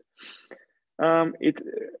exist. It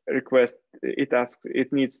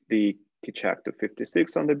needs the key check to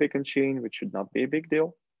 56 on the beacon chain, which should not be a big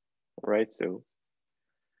deal, right? So,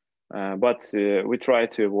 but we try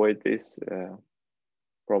to avoid this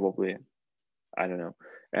probably, I don't know.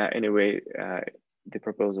 Anyway, the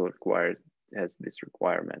proposal has this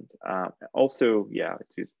requirement. Also, yeah,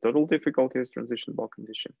 it is total difficulty as transition block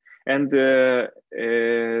condition. And the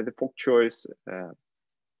fork choice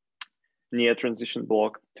near transition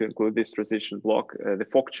block to include this transition block, the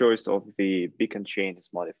fork choice of the beacon chain is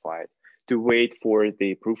modified to wait for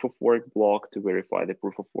the proof of work block to verify the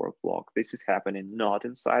proof of work block. This is happening not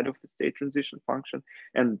inside of the state transition function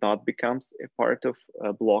and not becomes a part of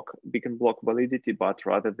a block, beacon block validity, but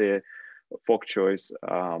rather the fork choice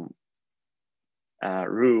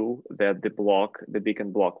rule that the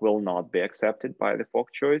beacon block will not be accepted by the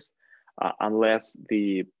fork choice unless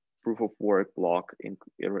the proof of work block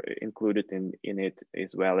included in it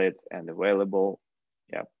is valid and available.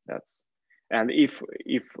 Yeah, and if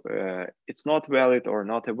it's not valid or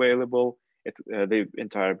not available, the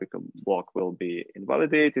entire beacon block will be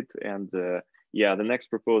invalidated, and yeah, the next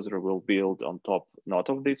proposer will build on top, not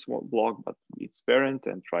of this block, but its parent,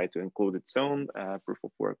 and try to include its own proof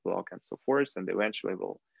of work block and so forth, and eventually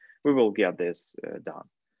we will get this done.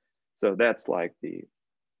 So that's like the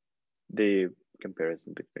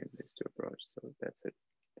comparison between these two approaches. So that's it.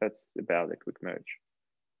 That's about the quick merge.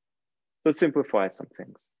 to simplify some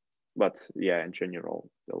things. But yeah, in general,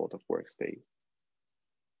 a lot of work stay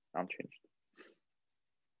unchanged.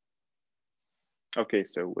 Okay,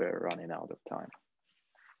 so we're running out of time,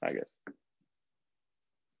 I guess.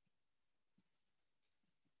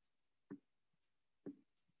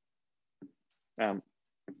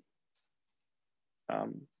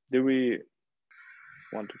 Do we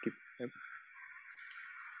want to keep?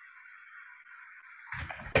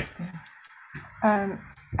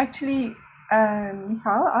 Actually,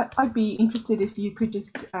 Mikhail, I'd be interested if you could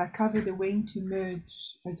just cover the when to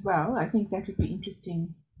merge as well. I think that would be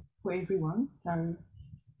interesting for everyone. So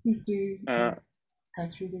please do go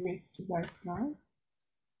through the rest of those slides.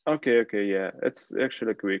 Okay, yeah, it's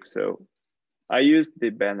actually quick. So I used the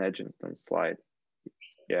Ben Edgington slide.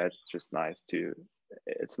 Yeah, it's just nice to,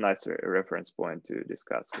 it's a nice reference point to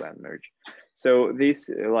discuss when merge. So this,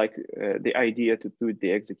 the idea to put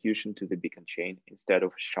the execution to the beacon chain instead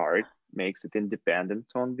of shard makes it independent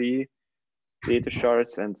on the data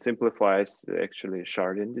shards and simplifies actually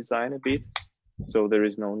sharding design a bit. So there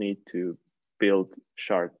is no need to build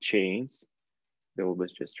shard chains. There will be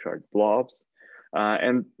just shard blobs.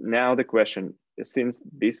 And now the question, since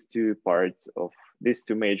these two parts of these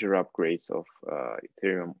two major upgrades of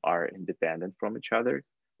Ethereum are independent from each other,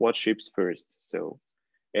 what ships first? So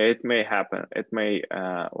it may happen,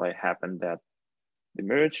 happen that the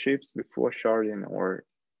merge ships before sharding or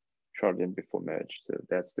sharding before merge. So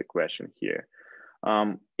that's the question here.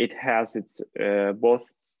 It has its, both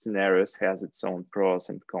scenarios has its own pros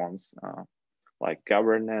and cons, like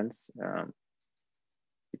governance,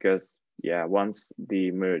 because yeah, once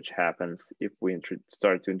the merge happens, if we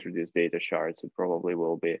start to introduce data shards, it probably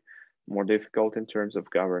will be more difficult in terms of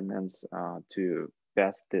governance to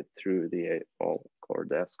pass it through the all core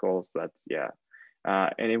devs calls. But yeah,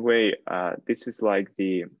 anyway, this is like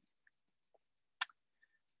the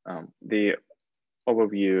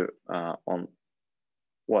overview on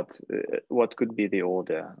what could be the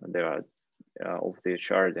order there are of the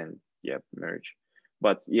shard and merge.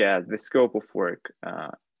 But yeah, the scope of work.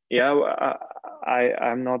 Yeah,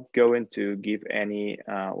 I'm not going to give any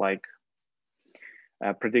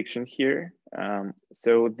prediction here.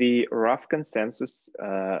 So the rough consensus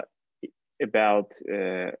about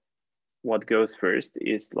what goes first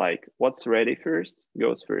is like what's ready first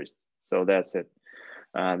goes first. So that's it.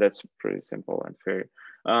 That's pretty simple and fair.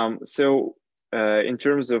 So in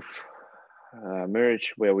terms of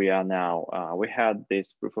merge where we are now, we had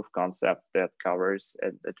this proof of concept that covers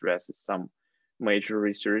and addresses some major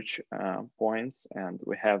research points, and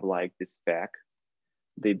we have like this spec,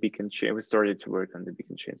 the beacon chain. We started to work on the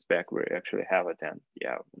beacon chain spec. We actually have it, and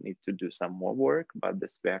yeah, we need to do some more work, but the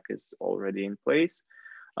spec is already in place.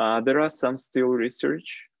 There are some still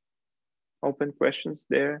research open questions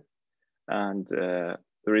there, and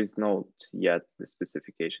there is not yet the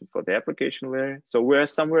specification for the application layer. So we're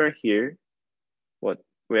somewhere here.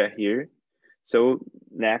 We're here. So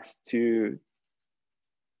next to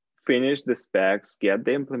finish the specs, get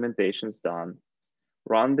the implementations done,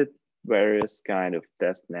 run the various kind of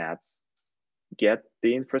test nets, get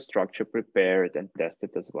the infrastructure prepared and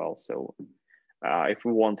tested as well. So if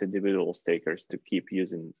we want individual stakers to keep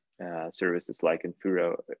using services like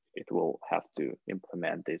Infura, it will have to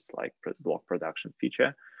implement this like block production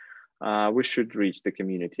feature. We should reach the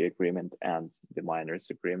community agreement and the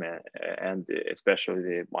miners agreement, and especially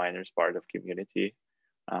the miners part of community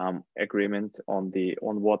agreement on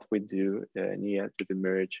what we do near to the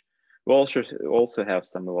merge. We also have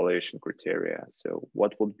some evaluation criteria. So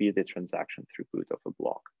what would be the transaction throughput of a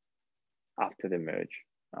block after the merge?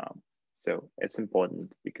 So it's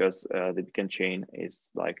important because the beacon chain is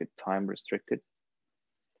like a time restricted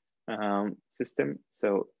system.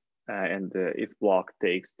 So if block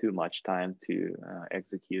takes too much time to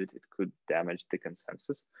execute, it could damage the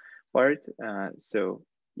consensus part. So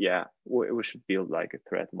yeah, we should build like a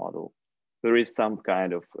threat model. There is some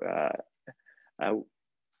kind of,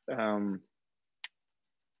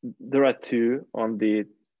 there are two on the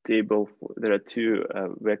table. There are two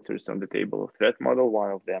vectors on the table of threat model.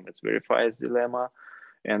 One of them is verifies dilemma,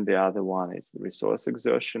 and the other one is the resource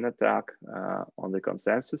exhaustion attack on the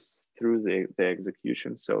consensus through the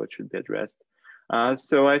execution. So it should be addressed.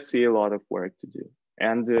 So I see a lot of work to do.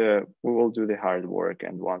 And we will do the hard work,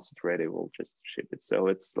 and once it's ready, we'll just ship it. So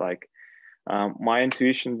it's like my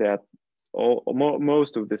intuition that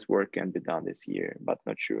most of this work can be done this year, but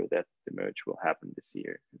not sure that the merge will happen this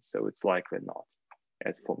year. So it's likely not,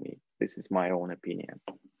 as for me. This is my own opinion.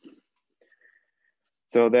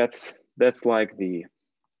 So that's like the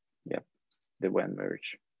when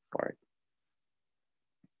merge part.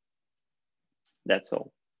 That's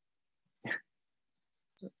all.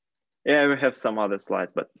 Yeah, we have some other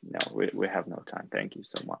slides, but no, we have no time. Thank you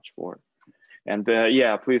so much for, and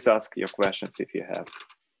yeah, please ask your questions if you have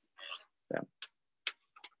them.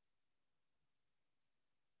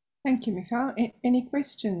 Thank you, Mikhail. Any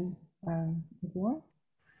questions, everyone?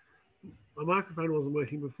 My microphone wasn't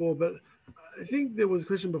working before, but I think there was a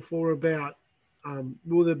question before about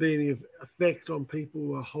will there be any effect on people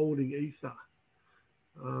who are holding Ether?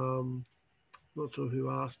 Not sure who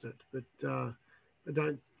asked it, but I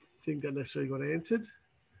don't think that necessarily got answered.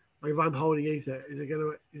 Like if I'm holding Ether, is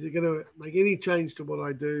it gonna make any change to what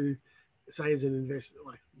I do, say as an investor?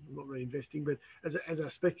 Like I'm not really investing, but as a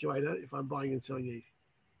speculator, if I'm buying and selling ETH.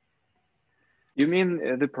 You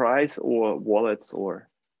mean the price or wallets or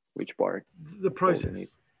which part? The process.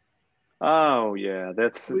 Oh yeah,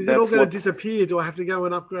 that's. Is it all going to disappear? Do I have to go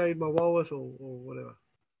and upgrade my wallet or whatever?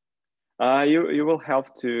 You will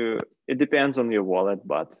have to. It depends on your wallet,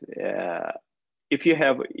 but if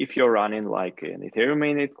you're running like an Ethereum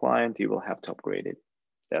mainnet client, you will have to upgrade it.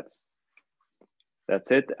 That's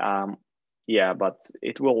it. Yeah, but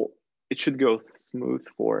it should go smooth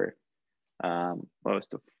for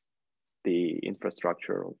most of the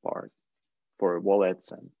infrastructural part for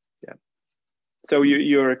wallets, and yeah. So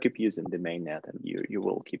you keep using the mainnet, and you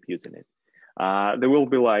will keep using it. There will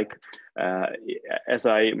be like, as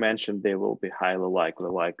I mentioned, there will be highly likely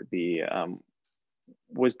like the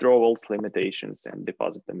withdrawals limitations and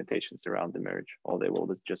deposit limitations around the merge, or they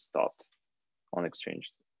will just stop on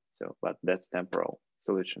exchange. So, but that's temporal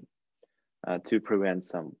solution to prevent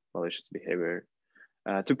some malicious behavior,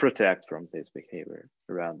 to protect from this behavior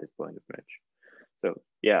around the point of merge. So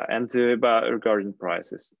yeah, and about regarding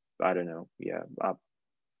prices, I don't know. Yeah,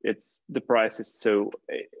 it's the price is so.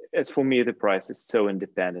 As for me, the price is so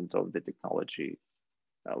independent of the technology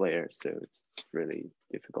layer, so it's really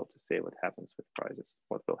difficult to say what happens with prices.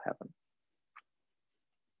 What will happen?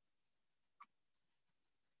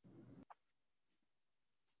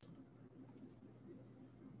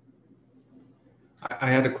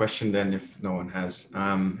 I had a question then, if no one has.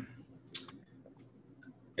 I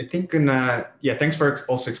think yeah, thanks for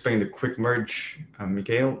also explaining the quick merge,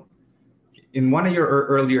 Mikhail. In one of your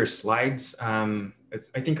earlier slides, I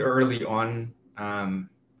think early on,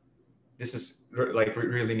 this is like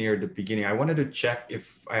really near the beginning. I wanted to check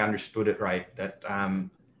if I understood it right, that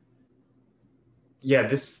yeah,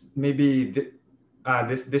 this maybe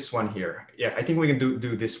this one here. Yeah, I think we can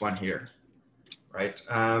do this one here, right?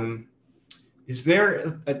 Is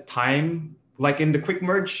there a time, like in the quick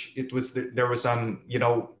merge, there was you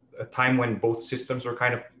know, a time when both systems were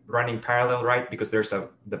kind of running parallel, right? Because there's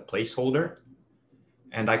the placeholder,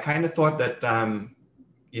 and I kind of thought that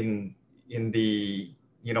in the,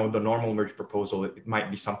 you know, the normal merge proposal, it might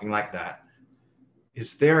be something like that.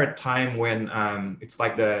 Is there a time when it's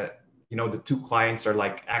like you know, the two clients are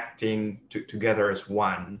like acting together as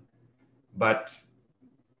one, but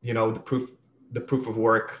you know, the proof of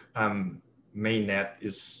work mainnet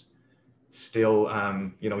is still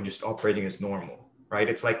you know, just operating as normal, right?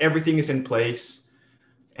 It's like everything is in place,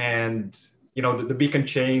 and you know, the beacon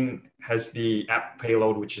chain has the app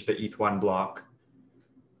payload, which is the Eth1 block,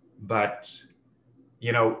 but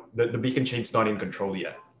you know, the beacon chain's not in control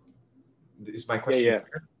yet. Is my question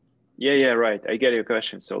clear? Yeah, right. I get your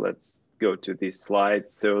question. So let's go to this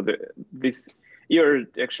slide. So you're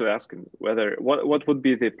actually asking whether what would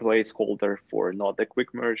be the placeholder for not the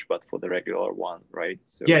quick merge, but for the regular one, right?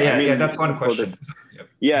 So yeah, I mean, yeah, that's one question.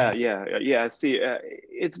 Yeah. See,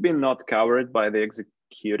 it's been not covered by the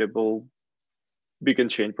executable beacon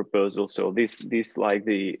chain proposal. So this like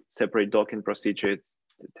the separate docking procedure, it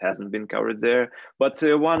hasn't been covered there. But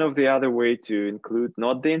one of the other way to include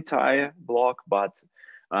not the entire block, but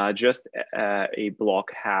just a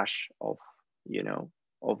block hash of, you know,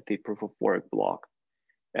 of the proof of work block.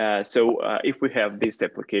 So if we have this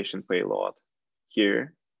application payload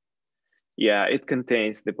here, yeah, it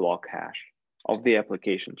contains the block hash of the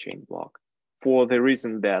application chain block, for the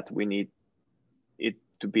reason that we need it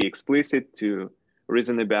to be explicit to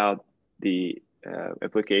reason about the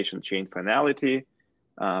application chain finality,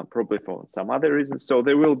 probably for some other reasons. So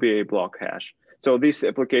there will be a block hash. So this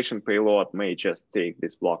application payload may just take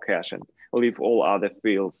this block hash and leave all other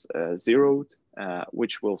fields zeroed,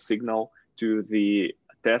 which will signal to the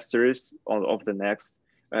testers of the next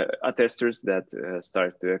attesters that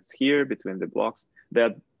start to adhere between the blocks,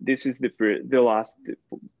 that this is the last,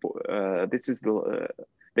 this is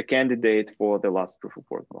the candidate for the last proof of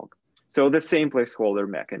work block. So the same placeholder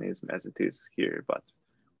mechanism as it is here, but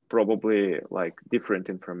probably like different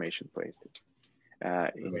information placed.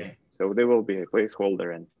 Okay. So there will be a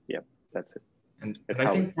placeholder, and yeah, that's it. And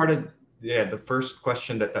I think part of yeah, the first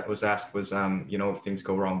question that was asked was, you know, if things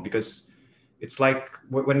go wrong, because it's like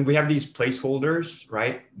when we have these placeholders,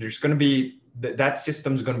 right? There's going to be that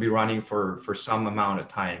system's going to be running for some amount of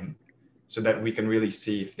time, so that we can really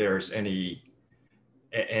see if there's any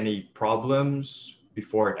problems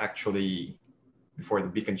before the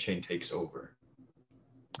beacon chain takes over.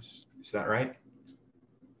 Is that right?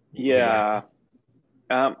 Yeah.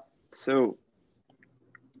 So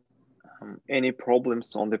any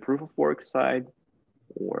problems on the proof of work side,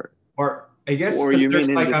 or I guess, or you mean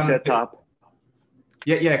in like, the setup?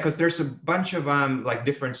 Yeah, because there's a bunch of like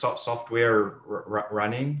different software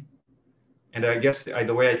running, and I guess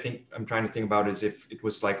the way I'm trying to think about it is if it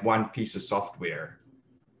was like one piece of software.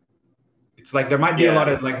 It's like there might be a lot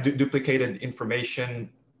of like duplicated information,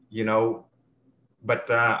 you know, but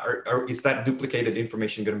or is that duplicated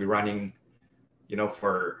information going to be running, you know,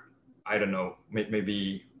 for, I don't know,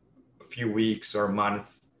 maybe a few weeks or a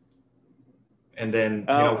month, and then you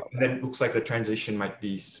know, then it looks like the transition might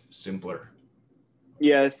be simpler.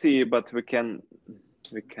 Yeah, I see, but we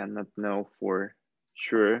cannot know for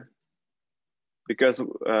sure, because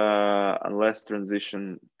unless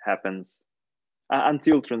transition happens,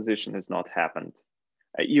 until transition has not happened,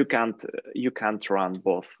 you can't run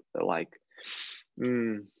both, like,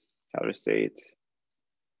 how to say it?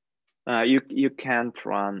 You can't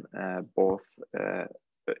run both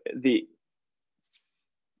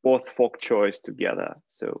fork choice together.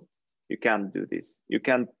 So you can't do this.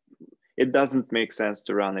 It doesn't make sense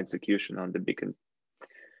to run execution on the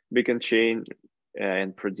beacon chain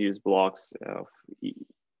and produce blocks of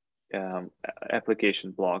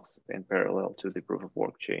application blocks in parallel to the proof of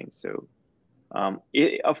work chain. So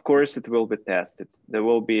of course it will be tested. There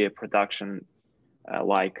will be a production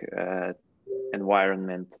like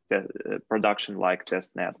environment, production like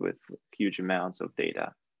testnet with huge amounts of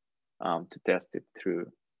data to test it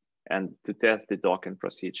through, and to test the docking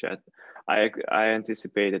procedure. I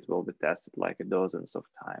anticipate it will be tested like dozens of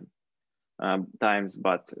times,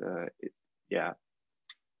 but yeah.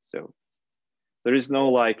 So there is no,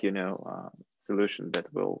 like, you know, solution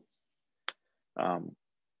that will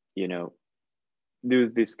you know, do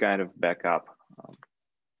this kind of backup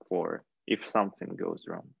for if something goes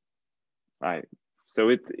wrong. Right. So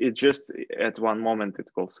it just at one moment it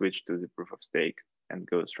will switch to the proof of stake and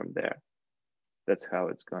goes from there. That's how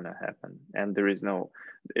it's gonna happen. And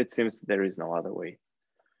it seems there is no other way.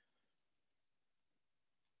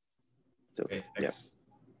 So okay, yeah. thanks.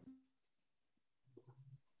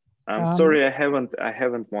 I'm sorry, I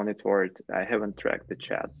haven't monitored, I haven't tracked the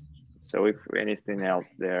chats. So if anything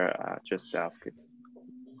else there, just ask it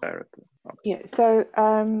directly. Okay. Yeah, so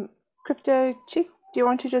Crypto Chick, do you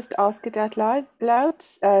want to just ask it out loud?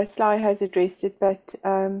 Sly has addressed it, but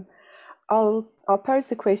I'll pose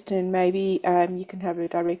the question, and maybe you can have a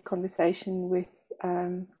direct conversation with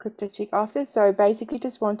Crypto Chick after. So basically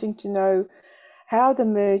just wanting to know how the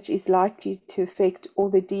merge is likely to affect all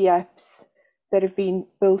the dApps that have been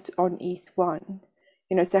built on Eth1.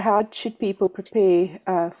 You know, so how should people prepare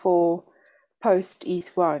for post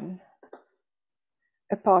Eth1,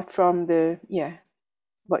 apart from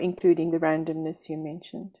including the randomness you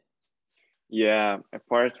mentioned? Yeah,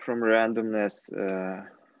 apart from randomness,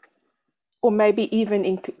 or maybe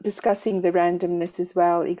even discussing the randomness as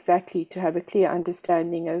well, exactly, to have a clear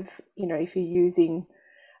understanding of, you know, if you're using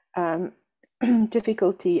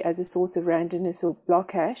difficulty as a source of randomness or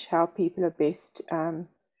block hash, how people are best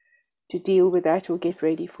to deal with that or get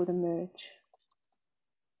ready for the merge.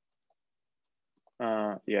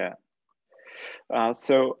 yeah.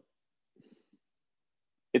 So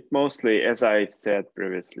it mostly, as I've said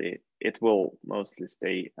previously, it will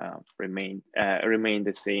mostly remain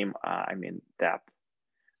the same. I mean,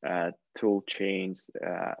 dApp tool chains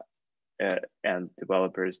and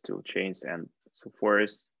developers tool chains and so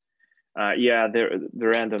forth. Yeah, the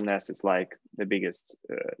randomness is like the biggest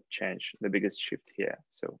change, the biggest shift here.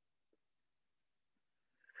 So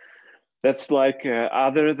that's like,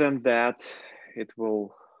 other than that, it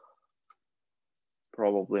will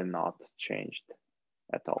probably not change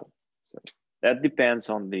at all. So that depends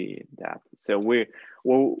on the dApp. So we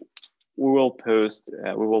will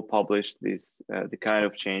publish this the kind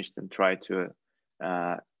of change and try to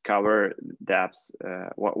cover dApps,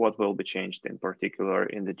 what will be changed in particular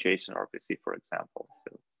in the JSON RPC, for example.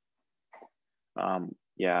 So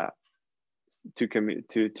yeah, to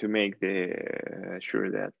make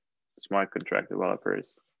sure that smart contract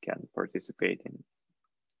developers can participate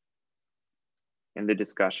in the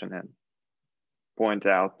discussion and point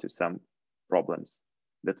out to some problems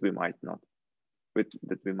that we might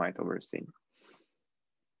oversee.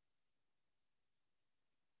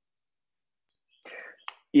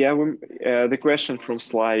 Yeah, the question from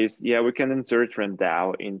Sly is, yeah, we can insert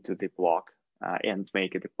RenDAO into the block and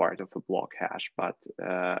make it a part of a block hash, but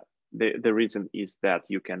the reason is that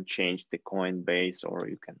you can change the coin base, or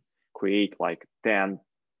you can create like 10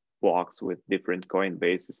 blocks with different coin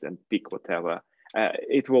bases and pick whatever.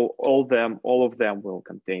 It will all of them will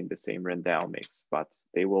contain the same RenDAO mix, but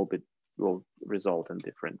they will result in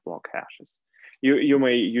different block hashes. You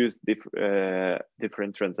may use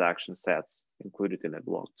different transaction sets included in a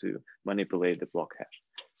block to manipulate the block hash.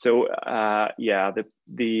 So yeah,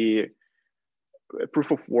 the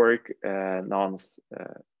proof of work nonce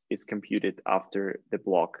is computed after the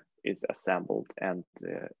block is assembled, and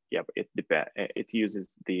yeah, it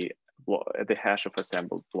uses the hash of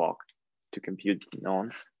assembled block to compute the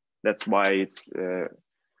nonce. That's why it's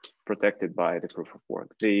protected by the proof of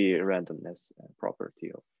work, the randomness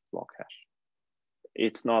property of block hash.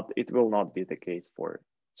 It will not be the case for,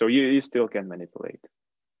 so you still can manipulate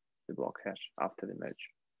the block hash after the merge.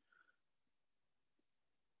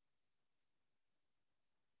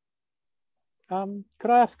 Could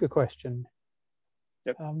I ask a question?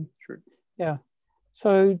 Yep, sure. Yeah,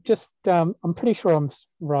 so just, I'm pretty sure I'm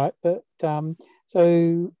right, but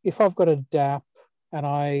so if I've got a dApp and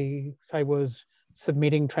I say was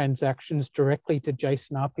submitting transactions directly to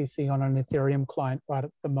JSON RPC on an Ethereum client right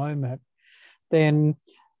at the moment, then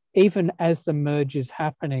even as the merge is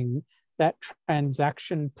happening, that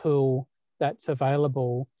transaction pool that's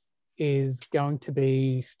available is going to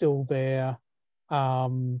be still there,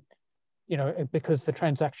 you know, because the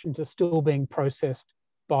transactions are still being processed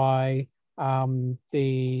by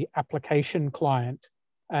the application client,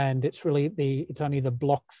 and it's really it's only the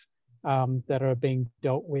blocks that are being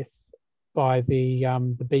dealt with by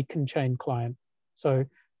the beacon chain client. So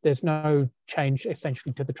there's no change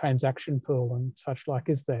essentially to the transaction pool and such like,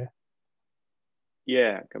 is there?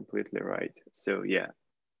 Yeah, completely right. So yeah,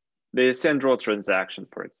 the send-raw transaction,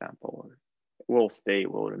 for example, will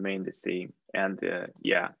remain the same, and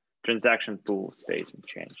yeah, transaction pool stays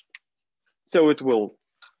unchanged. So it will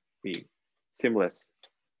be seamless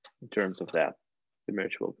in terms of that. The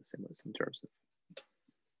merge will be seamless in terms of.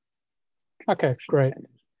 Okay, great.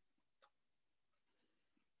 Standards.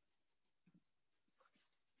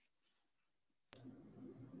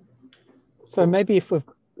 So maybe if we've,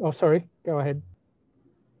 oh, sorry, go ahead.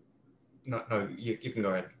 No, you can go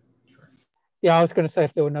ahead. Sure. Yeah, I was going to say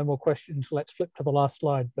if there were no more questions, let's flip to the last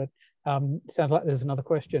slide, but it sounds like there's another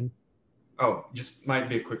question. Oh, just might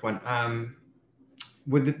be a quick one.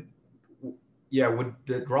 Would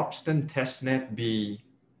the Ropsten testnet be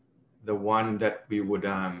the one that we would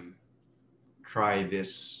try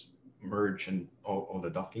this merge and all the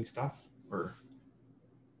docking stuff, or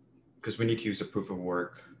because we need to use a proof of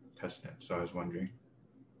work testnet? So I was wondering.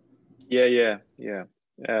 Yeah.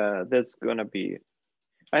 That's gonna be.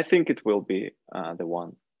 I think it will be the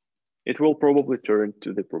one. It will probably turn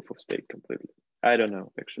to the proof of stake completely. I don't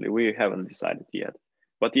know, actually. We haven't decided yet.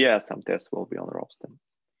 But yeah, some tests will be on Ropsten.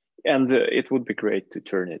 And it would be great to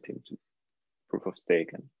turn it into proof of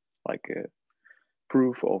stake and like a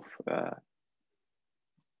proof of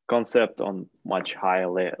concept on much higher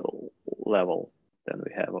level than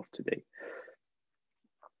we have of today.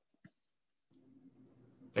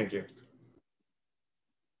 Thank you.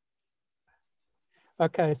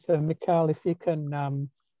 Okay, so Mikhail, if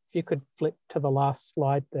you could flip to the last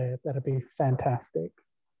slide there, that'd be fantastic.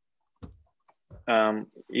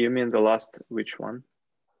 You mean the last, which one?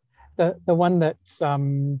 The one that's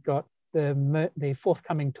got the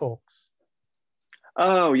forthcoming talks.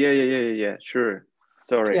 Oh, yeah, sure.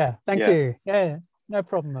 Sorry. Yeah, thank you. Yeah, no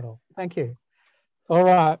problem at all. Thank you. All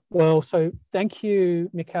right, well, so thank you,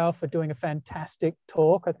 Mikhail, for doing a fantastic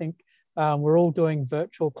talk. I think we're all doing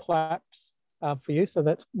virtual claps for you, so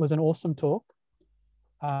that was an awesome talk.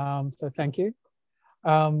 So thank you.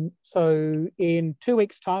 So in 2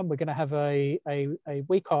 weeks' time, we're going to have a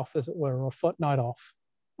week off, as it were, or a fortnight off.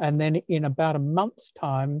 And then in about a month's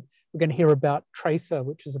time, we're going to hear about Tracer,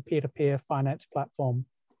 which is a peer-to-peer finance platform.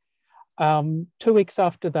 2 weeks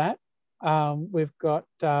after that, we've got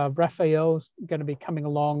Raphael's going to be coming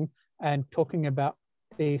along and talking about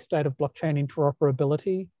the state of blockchain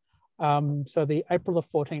interoperability. So the April the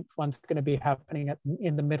 14th one's going to be happening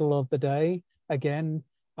in the middle of the day, again,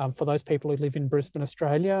 for those people who live in Brisbane,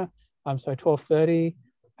 Australia, so 12:30.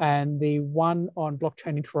 And the one on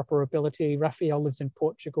blockchain interoperability, Raphael lives in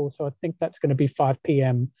Portugal, so I think that's going to be 5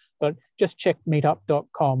 p.m. But just check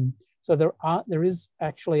meetup.com. So there is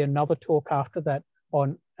actually another talk after that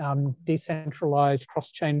on decentralized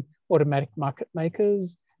cross-chain automatic market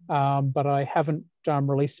makers, but I haven't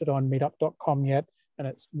released it on meetup.com yet, and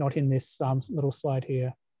it's not in this little slide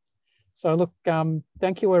here. So look,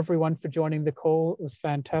 thank you everyone for joining the call. It was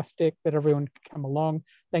fantastic that everyone could come along.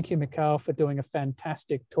 Thank you, Mikhail, for doing a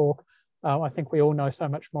fantastic talk. I think we all know so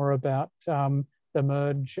much more about the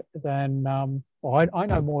merge than, well, I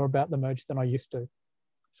know more about the merge than I used to.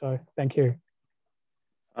 So thank you.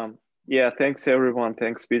 Yeah, thanks everyone.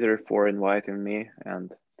 Thanks Peter for inviting me,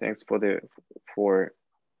 and thanks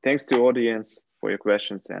thanks to audience for your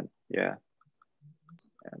questions, and yeah.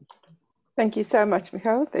 Thank you so much,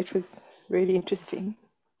 Mikhail. That was really interesting.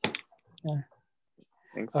 Yeah.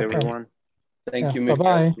 Thanks everyone. Thank you,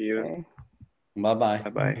 Bye-bye. See you. Bye-bye.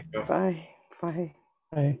 Bye-bye. Bye. Bye.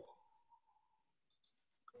 Bye.